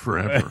with you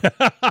forever.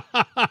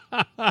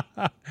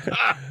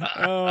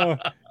 Oh,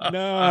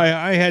 no,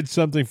 I had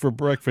something for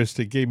breakfast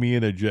that gave me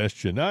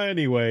indigestion.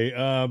 Anyway,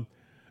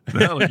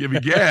 that'll give you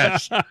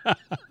gas.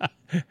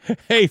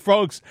 Hey,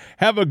 folks,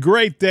 have a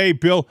great day,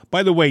 Bill.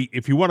 By the way,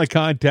 if you want to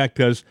contact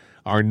us,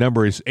 our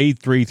number is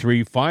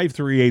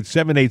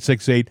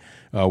 833-538-7868.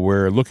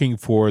 We're looking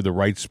for the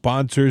right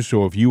sponsors,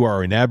 so if you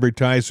are an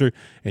advertiser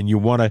and you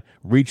want to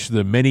reach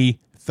the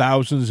many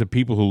thousands of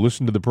people who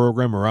listen to the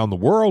program around the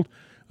world,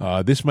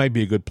 this might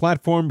be a good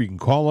platform. You can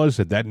call us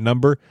at that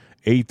number,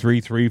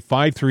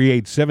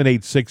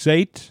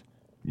 833-538-7868.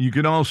 You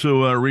can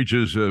also reach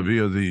us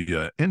via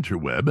the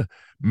interweb.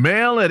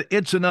 Mail at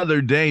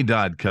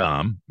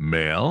itsanotherday.com.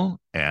 Mail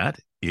at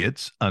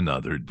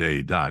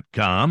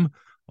itsanotherday.com.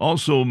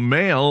 Also,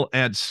 mail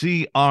at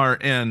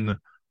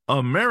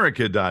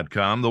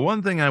crnamerica.com. The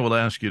one thing I will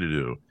ask you to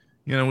do,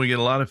 we get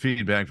a lot of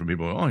feedback from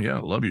people. Oh, yeah, I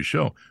love your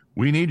show.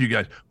 We need you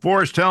guys.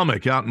 Forrest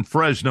Helmick out in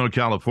Fresno,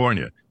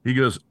 California. He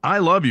goes, I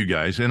love you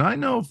guys. And I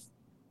know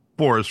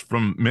Forrest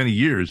from many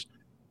years,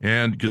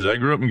 and because I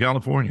grew up in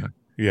California.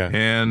 Yeah.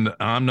 And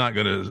I'm not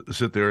going to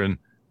sit there and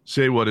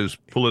say what his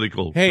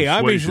political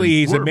obviously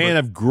he's were, a man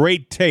of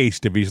great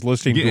taste if he's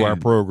listening to our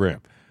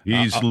program.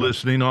 He's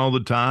listening all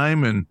the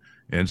time and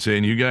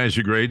saying, you guys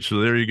are great,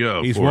 so there you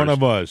go. He's one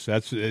of us.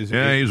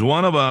 He's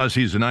one of us.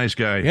 He's a nice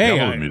guy. Hey,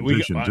 hell of a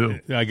musician, too.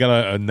 I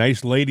got a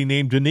nice lady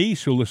named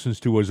Denise who listens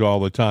to us all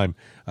the time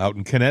out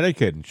in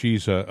Connecticut, and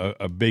she's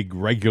a big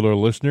regular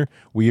listener.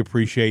 We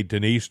appreciate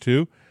Denise,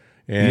 too.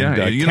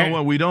 And, you know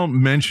what? We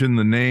don't mention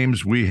the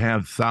names. We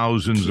have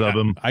thousands of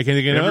them. I can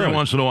think of every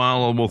once in a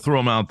while we'll throw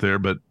them out there,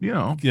 but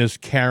Yes,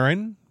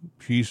 Karen.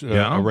 She's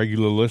a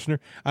regular listener.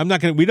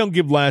 We don't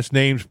give last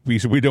names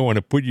because we don't want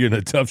to put you in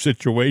a tough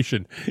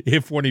situation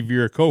if one of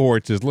your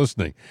cohorts is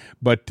listening.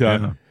 But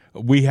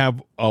we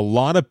have a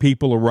lot of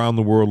people around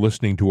the world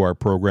listening to our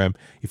program.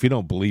 If you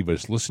don't believe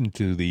us, listen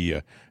to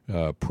the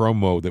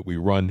promo that we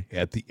run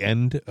at the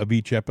end of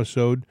each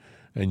episode,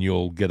 and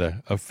you'll get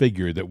a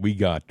figure that we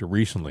got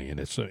recently, and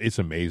it's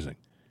amazing.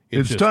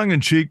 It's tongue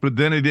in cheek, but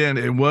then again,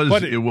 it was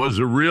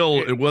a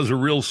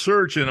real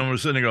search, and I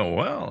was sitting there going,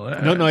 well,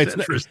 that's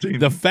interesting.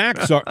 The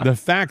facts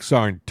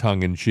aren't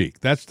tongue in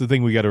cheek. That's the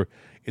thing we got to.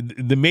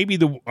 Maybe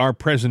our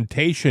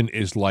presentation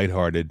is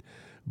lighthearted,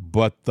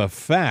 but the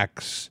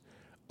facts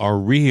are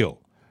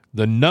real.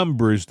 The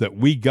numbers that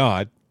we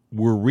got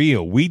were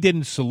real. We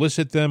didn't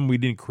solicit them. We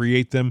didn't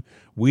create them.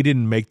 We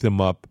didn't make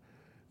them up.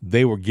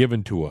 They were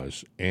given to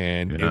us,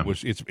 and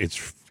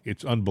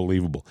it's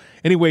unbelievable.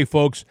 Anyway,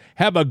 folks,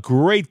 have a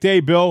great day,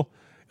 Bill.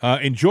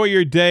 Enjoy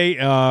your day.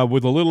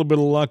 With a little bit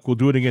of luck, we'll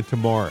do it again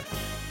tomorrow.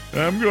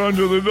 I'm going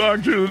to the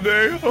doctor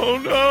today. Oh,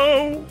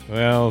 no.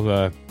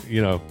 Well,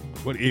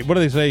 what do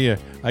they say?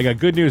 I got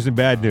good news and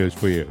bad news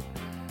for you.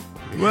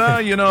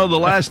 Well, the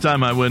last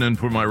time I went in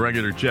for my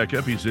regular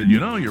checkup, he said,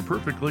 you're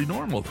perfectly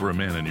normal for a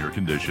man in your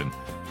condition.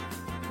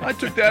 I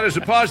took that as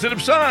a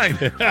positive sign.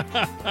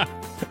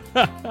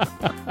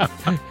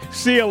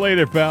 See you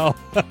later, pal.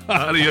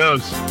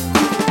 Adios.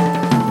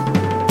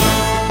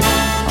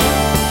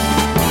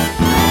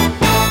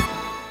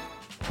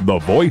 The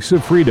voice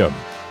of freedom,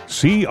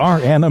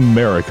 CRN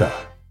America.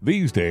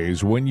 These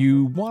days, when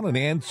you want an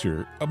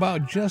answer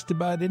about just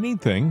about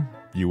anything,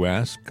 you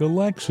ask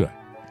Alexa.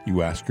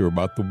 You ask her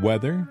about the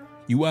weather.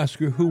 You ask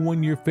her who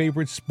won your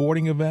favorite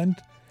sporting event.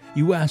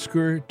 You ask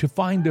her to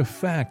find a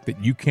fact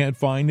that you can't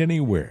find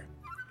anywhere.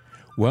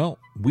 Well,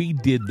 we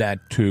did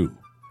that too.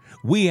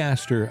 We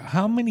asked her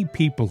how many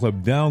people have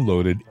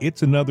downloaded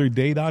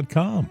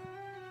itsanotherday.com.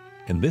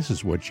 And this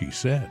is what she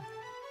said.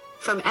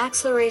 From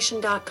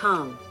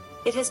acceleration.com,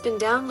 it has been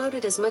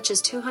downloaded as much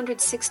as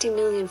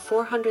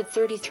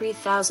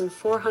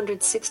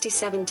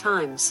 260,433,467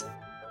 times.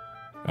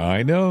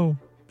 I know.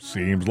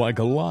 Seems like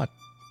a lot.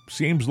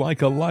 Seems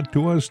like a lot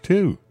to us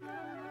too.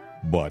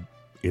 But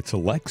it's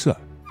Alexa.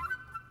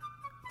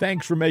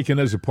 Thanks for making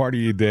us a part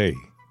of your day.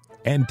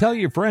 And tell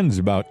your friends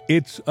about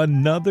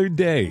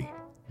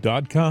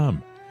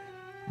itsanotherday.com.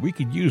 We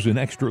could use an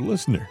extra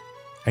listener.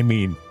 I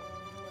mean,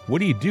 what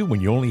do you do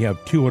when you only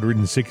have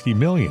 260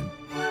 million?